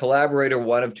 If you're a collaborator,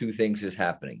 one of two things is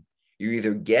happening. You're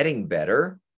either getting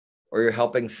better or you're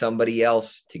helping somebody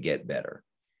else to get better.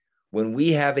 When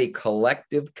we have a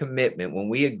collective commitment, when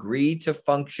we agree to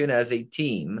function as a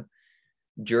team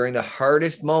during the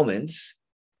hardest moments,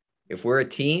 if we're a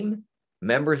team,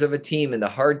 members of a team in the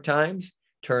hard times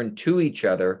turn to each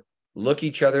other, look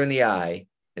each other in the eye,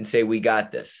 and say, we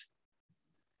got this.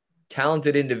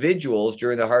 Talented individuals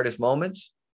during the hardest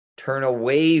moments turn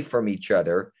away from each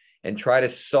other and try to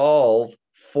solve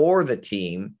for the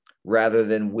team rather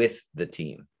than with the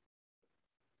team.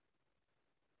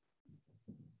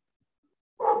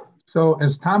 So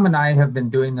as Tom and I have been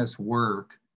doing this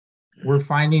work, we're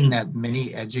finding that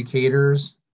many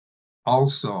educators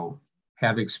also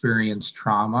have experienced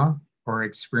trauma or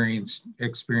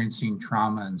experiencing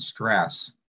trauma and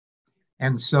stress.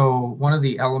 And so one of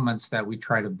the elements that we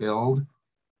try to build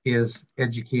is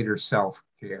educator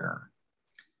self-care.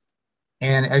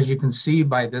 And as you can see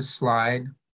by this slide,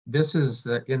 this is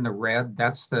in the red.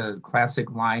 That's the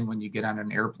classic line when you get on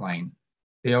an airplane.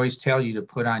 They always tell you to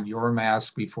put on your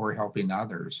mask before helping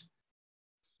others.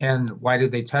 And why do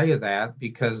they tell you that?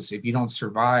 Because if you don't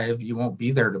survive, you won't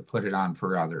be there to put it on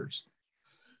for others.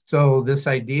 So this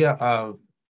idea of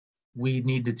we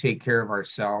need to take care of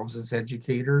ourselves as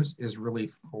educators is really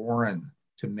foreign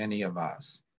to many of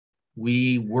us.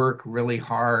 We work really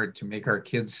hard to make our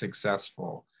kids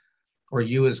successful, or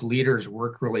you as leaders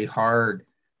work really hard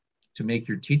to make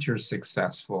your teachers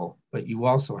successful, but you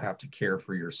also have to care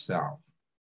for yourself.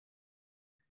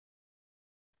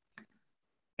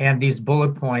 And these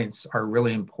bullet points are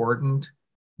really important,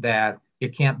 that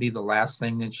it can't be the last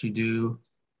thing that you do.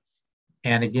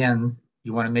 And again,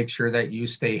 you want to make sure that you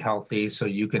stay healthy so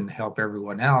you can help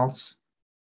everyone else.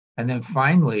 And then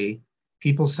finally,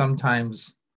 people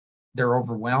sometimes, they're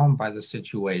overwhelmed by the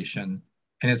situation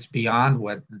and it's beyond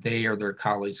what they or their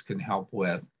colleagues can help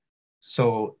with.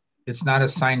 So it's not a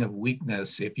sign of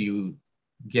weakness if you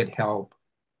get help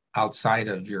outside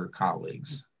of your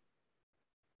colleagues.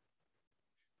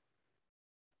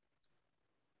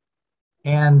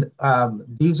 And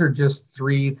these are just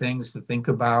 3 things to think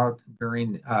about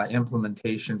during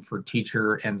implementation for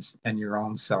teacher and your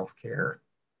own self-care.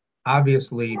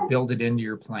 Obviously, build it into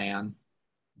your plan,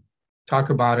 talk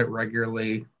about it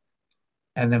regularly,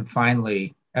 and then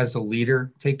finally, as a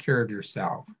leader, take care of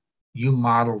yourself. You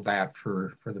model that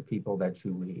for the people that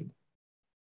you lead.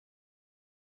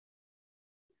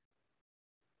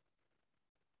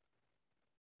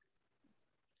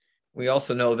 We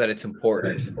also know that it's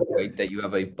important, right, that you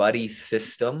have a buddy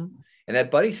system. And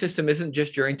that buddy system isn't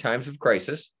just during times of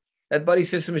crisis. That buddy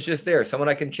system is just there, someone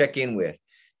I can check in with,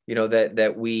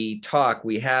 that we talk,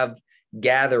 we have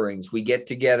gatherings, we get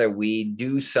together, we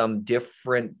do some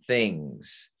different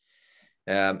things.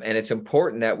 And it's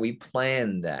important that we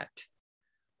plan that,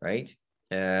 right?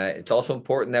 It's also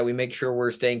important that we make sure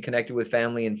we're staying connected with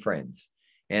family and friends.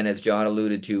 And as John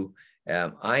alluded to,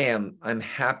 I'm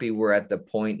happy we're at the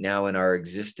point now in our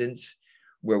existence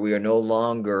where we are no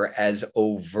longer as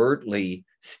overtly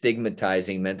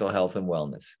stigmatizing mental health and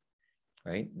wellness,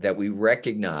 right? That we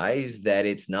recognize that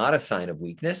it's not a sign of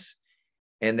weakness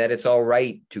and that it's all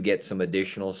right to get some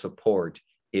additional support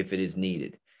if it is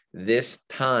needed. This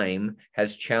time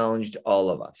has challenged all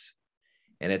of us.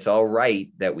 And it's all right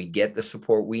that we get the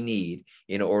support we need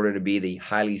in order to be the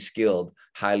highly skilled,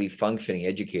 highly functioning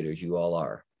educators you all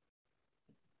are.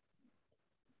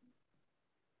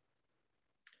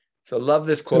 So love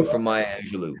this quote from Maya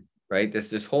Angelou, right?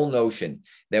 This whole notion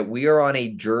that we are on a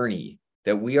journey,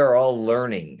 that we are all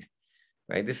learning,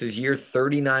 right? This is year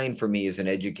 39 for me as an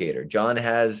educator. John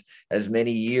has as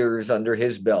many years under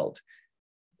his belt.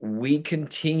 We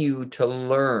continue to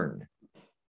learn,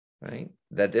 right?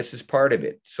 That this is part of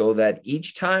it, so that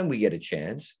each time we get a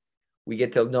chance, we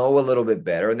get to know a little bit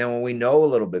better. And then when we know a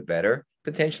little bit better,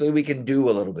 potentially we can do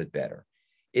a little bit better.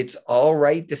 It's all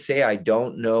right to say, I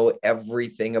don't know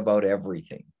everything about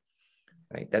everything,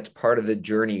 right? That's part of the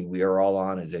journey we are all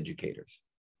on as educators.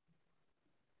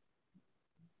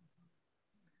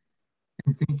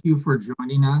 And thank you for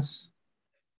joining us.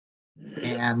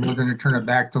 And we're going to turn it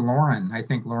back to Lauren. I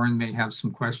think Lauren may have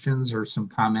some questions or some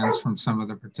comments from some of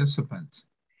the participants.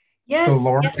 Yes. So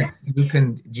Lauren, yes.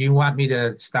 do you want me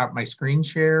to stop my screen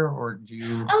share, or do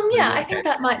you? Yeah, I think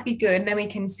that might be good. And then we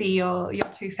can see your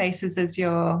 2 faces as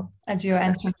you're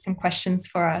answering some questions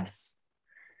for us.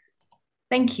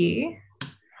 Thank you.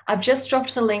 I've just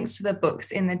dropped the links to the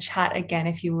books in the chat again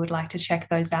if you would like to check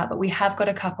those out, but we have got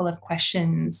a couple of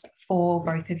questions for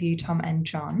both of you, Tom and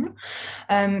John.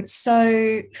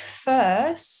 So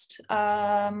first,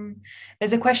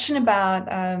 there's a question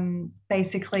about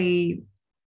basically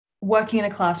working in a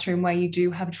classroom where you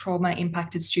do have trauma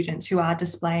impacted students who are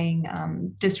displaying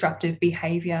disruptive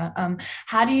behavior.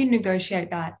 How do you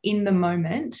negotiate that in the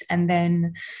moment and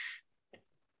then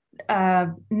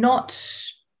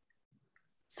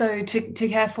to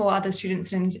care for other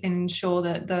students and ensure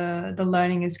that the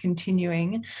learning is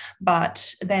continuing,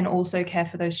 but then also care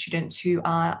for those students who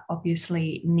are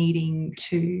obviously needing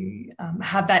to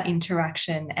have that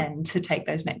interaction and to take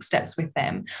those next steps with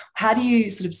them? How do you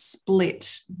sort of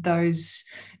split those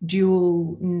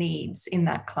dual needs in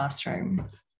that classroom?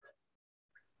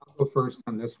 I'll go first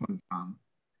on this one, Tom.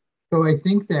 So I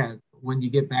think that when you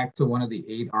get back to one of the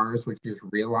 8 R's, which is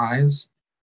realize,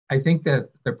 I think that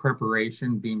the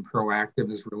preparation, being proactive,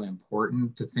 is really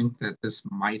important, to think that this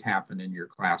might happen in your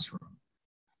classroom.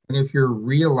 And if you're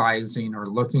realizing or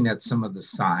looking at some of the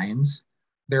signs,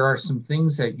 there are some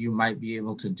things that you might be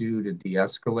able to do to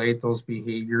de-escalate those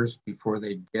behaviors before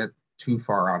they get too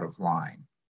far out of line.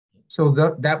 So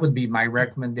that would be my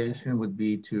recommendation, would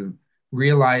be to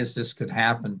realize this could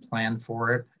happen, plan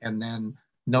for it, and then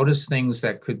notice things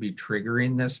that could be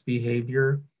triggering this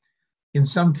behavior. In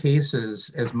some cases,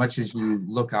 as much as you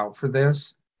look out for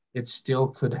this, it still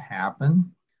could happen.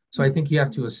 So I think you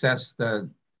have to assess the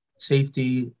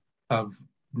safety of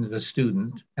the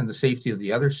student and the safety of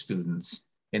the other students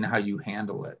in how you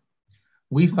handle it.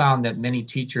 We found that many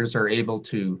teachers are able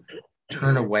to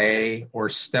turn away or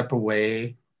step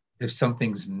away if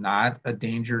something's not a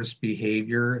dangerous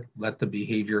behavior, let the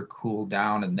behavior cool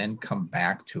down and then come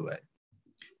back to it.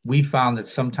 We found that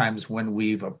sometimes when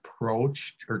we've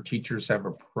approached, or teachers have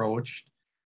approached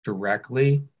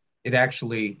directly, it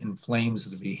actually inflames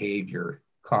the behavior,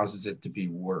 causes it to be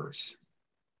worse.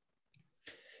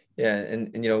 Yeah,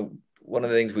 and you know, one of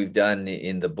the things we've done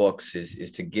in the books is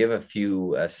to give a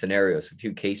few scenarios, a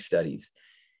few case studies,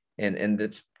 and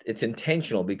it's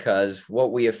intentional, because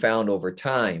what we have found over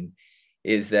time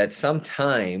is that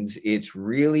sometimes it's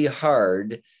really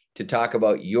hard to talk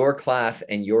about your class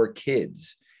and your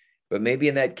kids. But maybe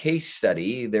in that case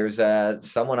study, there's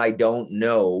someone I don't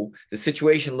know. The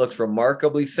situation looks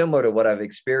remarkably similar to what I've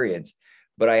experienced,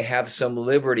 but I have some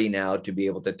liberty now to be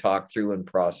able to talk through and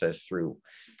process through.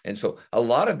 And so a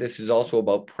lot of this is also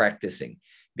about practicing,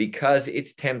 because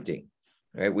it's tempting,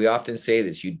 right? We often say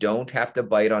this: you don't have to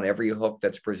bite on every hook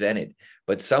that's presented,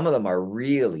 but some of them are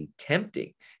really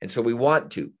tempting. And so we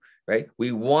want to, right?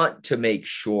 We want to make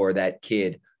sure that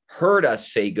kid heard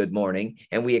us say good morning,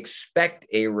 and we expect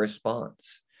a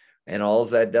response. And all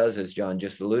that does, as John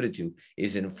just alluded to,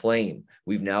 is inflame.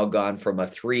 We've now gone from a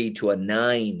 3 to a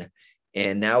 9,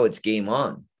 and now it's game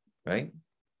on, right?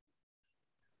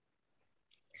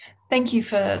 Thank you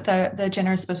for the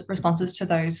generous responses to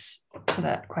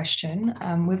that question.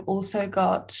 We've also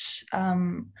got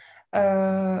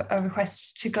a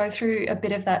request to go through a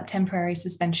bit of that temporary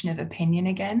suspension of opinion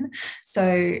again.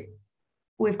 So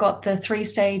we've got the 3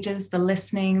 stages: the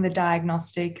listening, the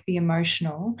diagnostic, the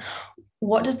emotional.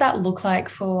 What does that look like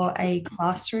for a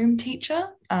classroom teacher?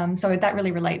 So that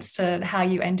really relates to how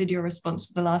you ended your response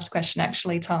to the last question,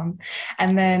 actually, Tom.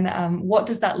 And then what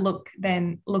does that look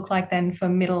like then for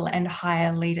middle and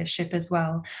higher leadership as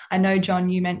well? I know, John,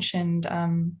 you mentioned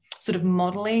sort of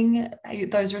modeling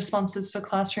those responses for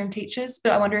classroom teachers,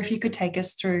 but I wonder if you could take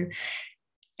us through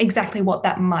exactly what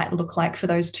that might look like for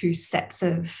those two sets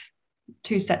of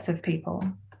people.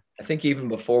 I think even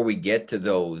before we get to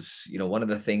those, you know, one of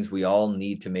the things we all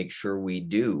need to make sure we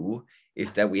do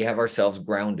is that we have ourselves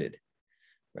grounded,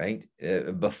 right?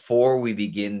 Before we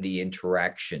begin the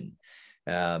interaction.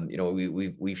 You know,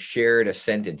 we've shared a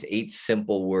sentence, 8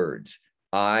 simple words.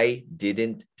 I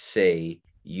didn't say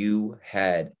you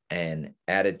had an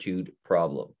attitude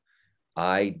problem.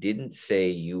 I didn't say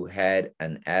you had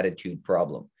an attitude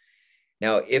problem.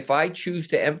 Now, if I choose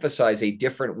to emphasize a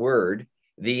different word,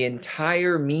 the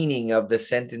entire meaning of the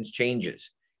sentence changes.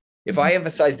 If I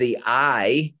emphasize the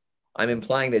I'm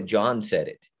implying that John said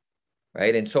it,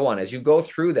 right? And so on. As you go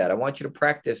through that, I want you to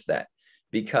practice that,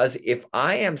 because if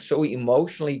I am so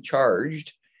emotionally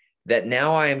charged that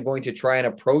now I am going to try and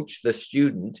approach the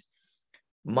student,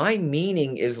 my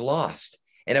meaning is lost.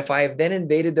 And if I have then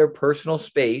invaded their personal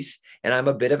space, and I'm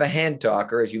a bit of a hand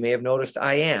talker, as you may have noticed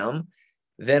I am,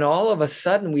 then all of a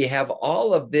sudden we have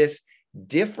all of this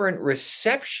different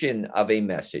reception of a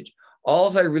message.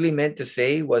 All I really meant to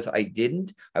say was I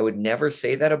would never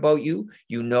say that about you.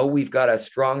 You know, we've got a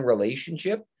strong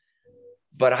relationship,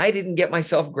 but I didn't get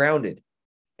myself grounded.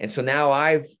 And so now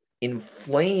I've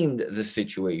inflamed the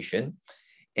situation.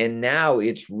 And now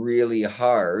it's really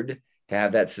hard to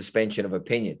have that suspension of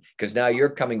opinion, because now you're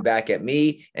coming back at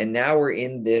me, and now we're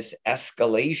in this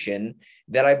escalation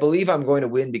that I believe I'm going to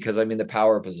win because I'm in the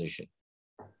power position.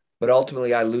 But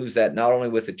ultimately, I lose that not only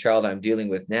with the child I'm dealing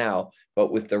with now,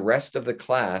 but with the rest of the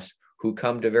class, who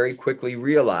come to very quickly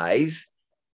realize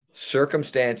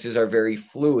circumstances are very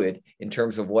fluid in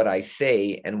terms of what I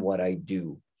say and what I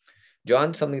do.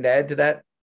 John, something to add to that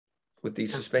with the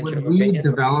suspension of opinion? When we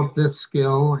develop this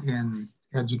skill in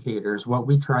educators, what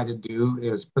we try to do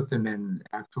is put them in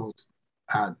actual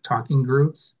talking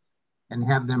groups and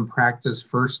have them practice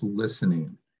first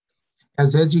listening.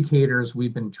 As educators,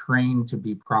 we've been trained to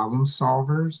be problem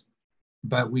solvers,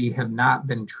 but we have not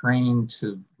been trained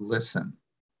to listen.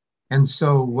 And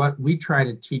so what we try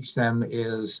to teach them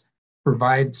is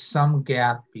provide some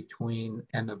gap between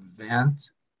an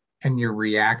event and your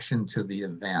reaction to the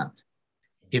event.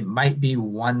 It might be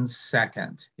 1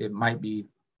 second, it might be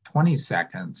 20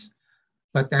 seconds,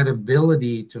 but that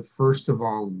ability to first of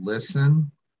all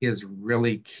listen is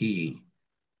really key.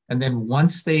 And then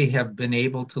once they have been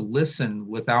able to listen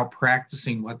without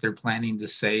practicing what they're planning to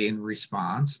say in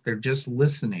response, they're just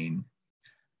listening,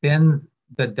 then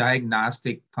the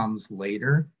diagnostic comes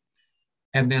later.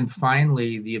 And then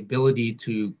finally, the ability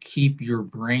to keep your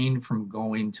brain from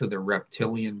going to the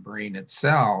reptilian brain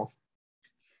itself,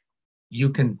 you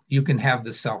can have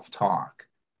the self-talk.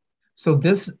 So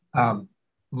this,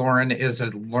 Lauren, is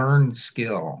a learned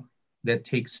skill that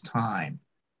takes time.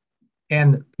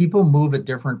 And people move at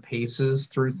different paces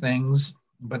through things,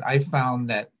 but I found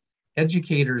that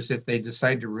educators, if they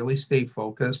decide to really stay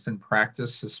focused and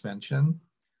practice suspension,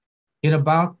 in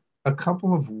about a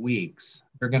couple of weeks,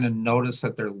 they're going to notice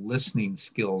that their listening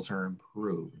skills are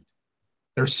improved.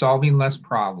 They're solving less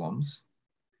problems.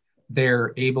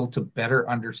 They're able to better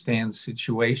understand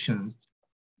situations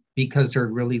because they're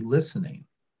really listening.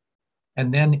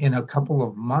 And then in a couple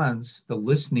of months, the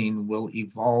listening will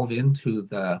evolve into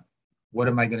the what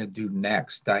am I going to do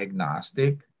next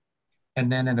diagnostic.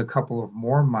 And then in a couple of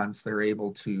more months, they're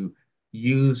able to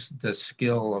use the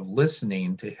skill of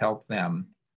listening to help them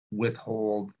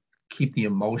withhold, keep the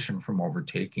emotion from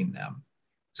overtaking them.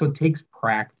 So it takes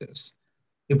practice.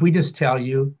 If we just tell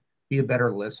you, be a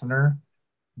better listener,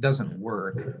 it doesn't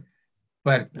work.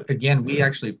 But again, we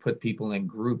actually put people in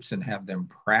groups and have them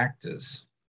practice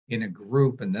in a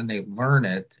group, and then they learn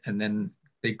it, and then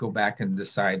they go back and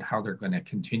decide how they're going to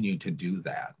continue to do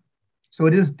that. So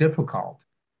it is difficult,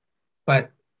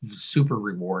 but super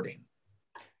rewarding.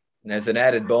 And as an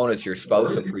added bonus, your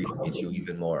spouse appreciates you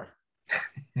even more.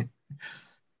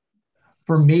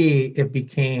 For me, it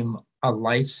became a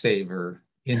lifesaver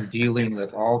in dealing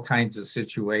with all kinds of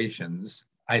situations.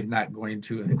 I'm not going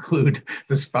to include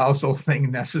the spousal thing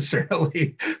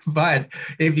necessarily, but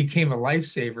it became a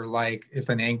lifesaver. Like if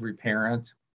an angry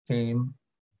parent came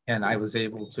and I was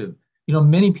able to,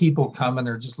 many people come and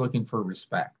they're just looking for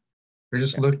respect. They're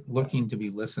just looking to be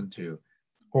listened to.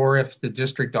 Or if the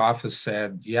district office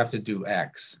said, you have to do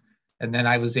X, and then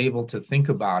I was able to think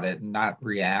about it and not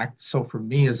react. So for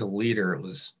me as a leader, it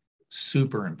was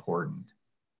super important.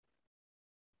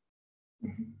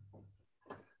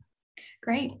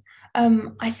 Great.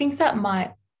 I think that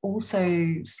might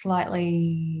also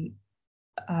slightly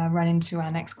run into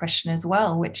our next question as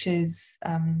well, which is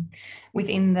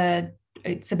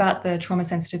it's about the trauma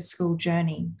sensitive school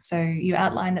journey. So you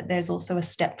outline that there's also a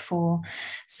step for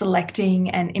selecting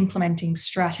and implementing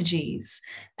strategies.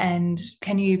 And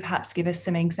can you perhaps give us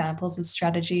some examples of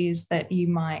strategies that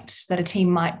a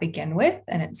team might begin with?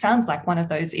 And it sounds like one of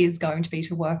those is going to be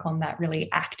to work on that really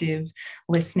active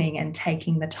listening and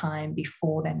taking the time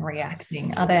before then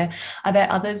reacting. Are there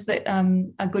others that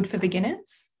are good for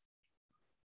beginners?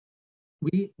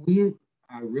 We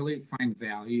really find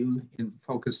value in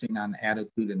focusing on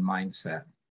attitude and mindset.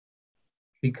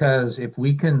 Because if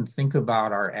we can think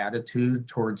about our attitude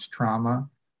towards trauma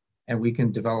and we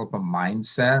can develop a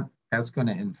mindset, that's going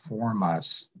to inform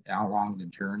us along the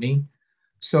journey.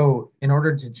 So in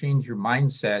order to change your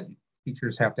mindset,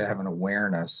 teachers have to have an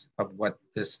awareness of what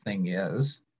this thing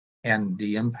is and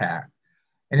the impact.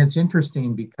 And it's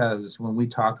interesting because when we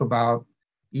talk about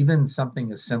even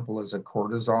something as simple as a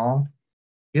cortisol,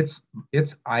 it's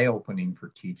eye-opening for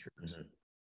teachers. Mm-hmm.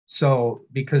 So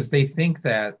because they think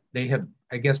that they have,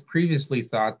 I guess, previously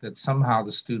thought that somehow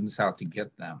the student's out to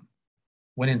get them,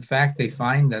 when in fact they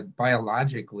find that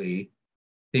biologically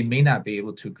they may not be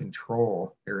able to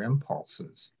control their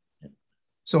impulses.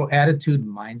 So attitude and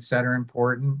mindset are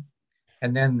important.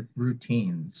 And then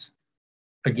routines.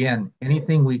 Again,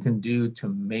 anything we can do to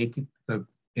make the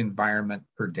environment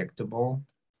predictable,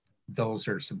 those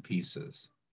are some pieces.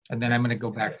 And then I'm going to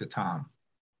go back to Tom.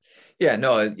 Yeah,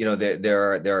 no,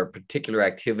 there are particular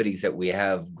activities that we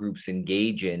have groups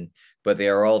engage in, but they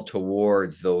are all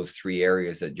towards those three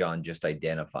areas that John just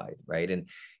identified, right? And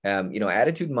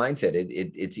attitude and mindset,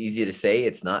 it's easy to say,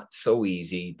 it's not so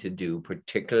easy to do,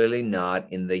 particularly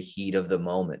not in the heat of the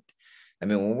moment. I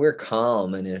mean, when we're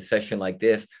calm and in a session like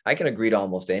this, I can agree to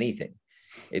almost anything.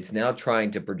 It's now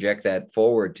trying to project that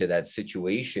forward to that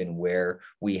situation where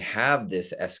we have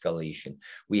this escalation,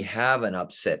 we have an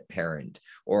upset parent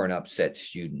or an upset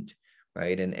student,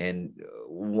 right? And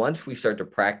once we start to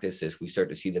practice this, we start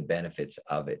to see the benefits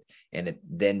of it, and it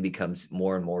then becomes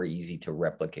more and more easy to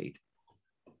replicate.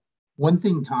 One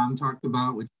thing Tom talked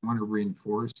about, which I want to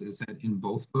reinforce, is that in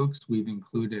both books, we've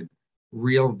included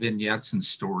real vignettes and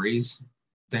stories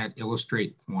that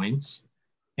illustrate points.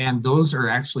 And those are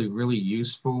actually really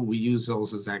useful. We use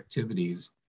those as activities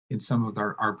in some of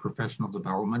our professional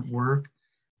development work.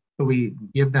 So we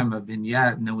give them a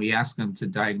vignette and then we ask them to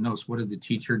diagnose, what did the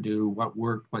teacher do, what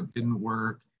worked, what didn't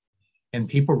work, and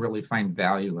people really find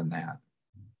value in that.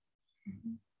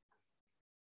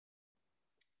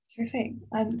 Terrific.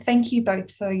 Thank you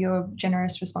both for your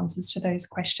generous responses to those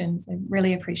questions. I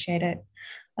really appreciate it.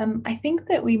 I think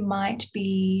that we might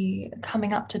be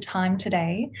coming up to time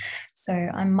today, so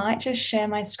I might just share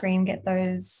my screen, get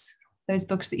those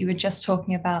books that you were just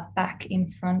talking about back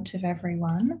in front of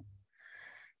everyone.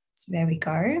 So there we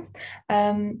go.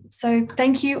 So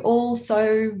thank you all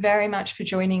so very much for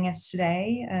joining us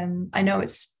today. I know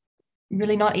it's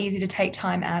really not easy to take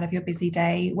time out of your busy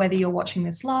day, whether you're watching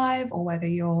this live or whether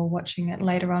you're watching it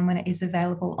later on when it is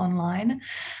available online.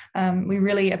 We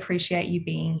really appreciate you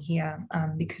being here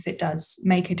because it does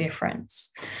make a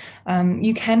difference.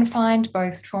 You can find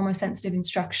both trauma-sensitive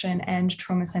instruction and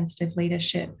trauma-sensitive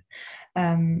leadership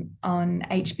on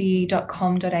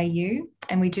hbe.com.au,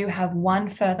 and we do have one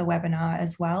further webinar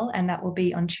as well, and that will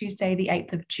be on Tuesday the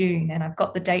 8th of June, and I've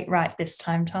got the date right this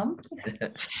time, Tom.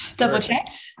 Double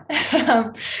checked.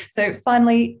 So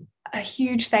finally, a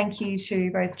huge thank you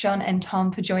to both John and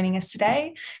Tom for joining us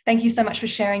today. Thank you so much for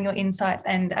sharing your insights,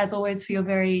 and as always for your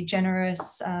very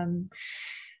generous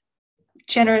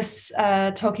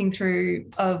talking through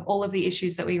of all of the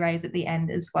issues that we raise at the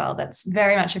end as well. That's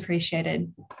very much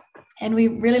appreciated. And we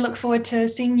really look forward to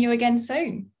seeing you again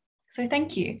soon. So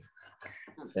thank you.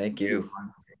 Thank you.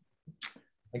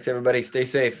 Thanks, everybody. Stay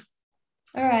safe.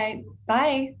 All right.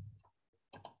 Bye.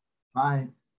 Bye.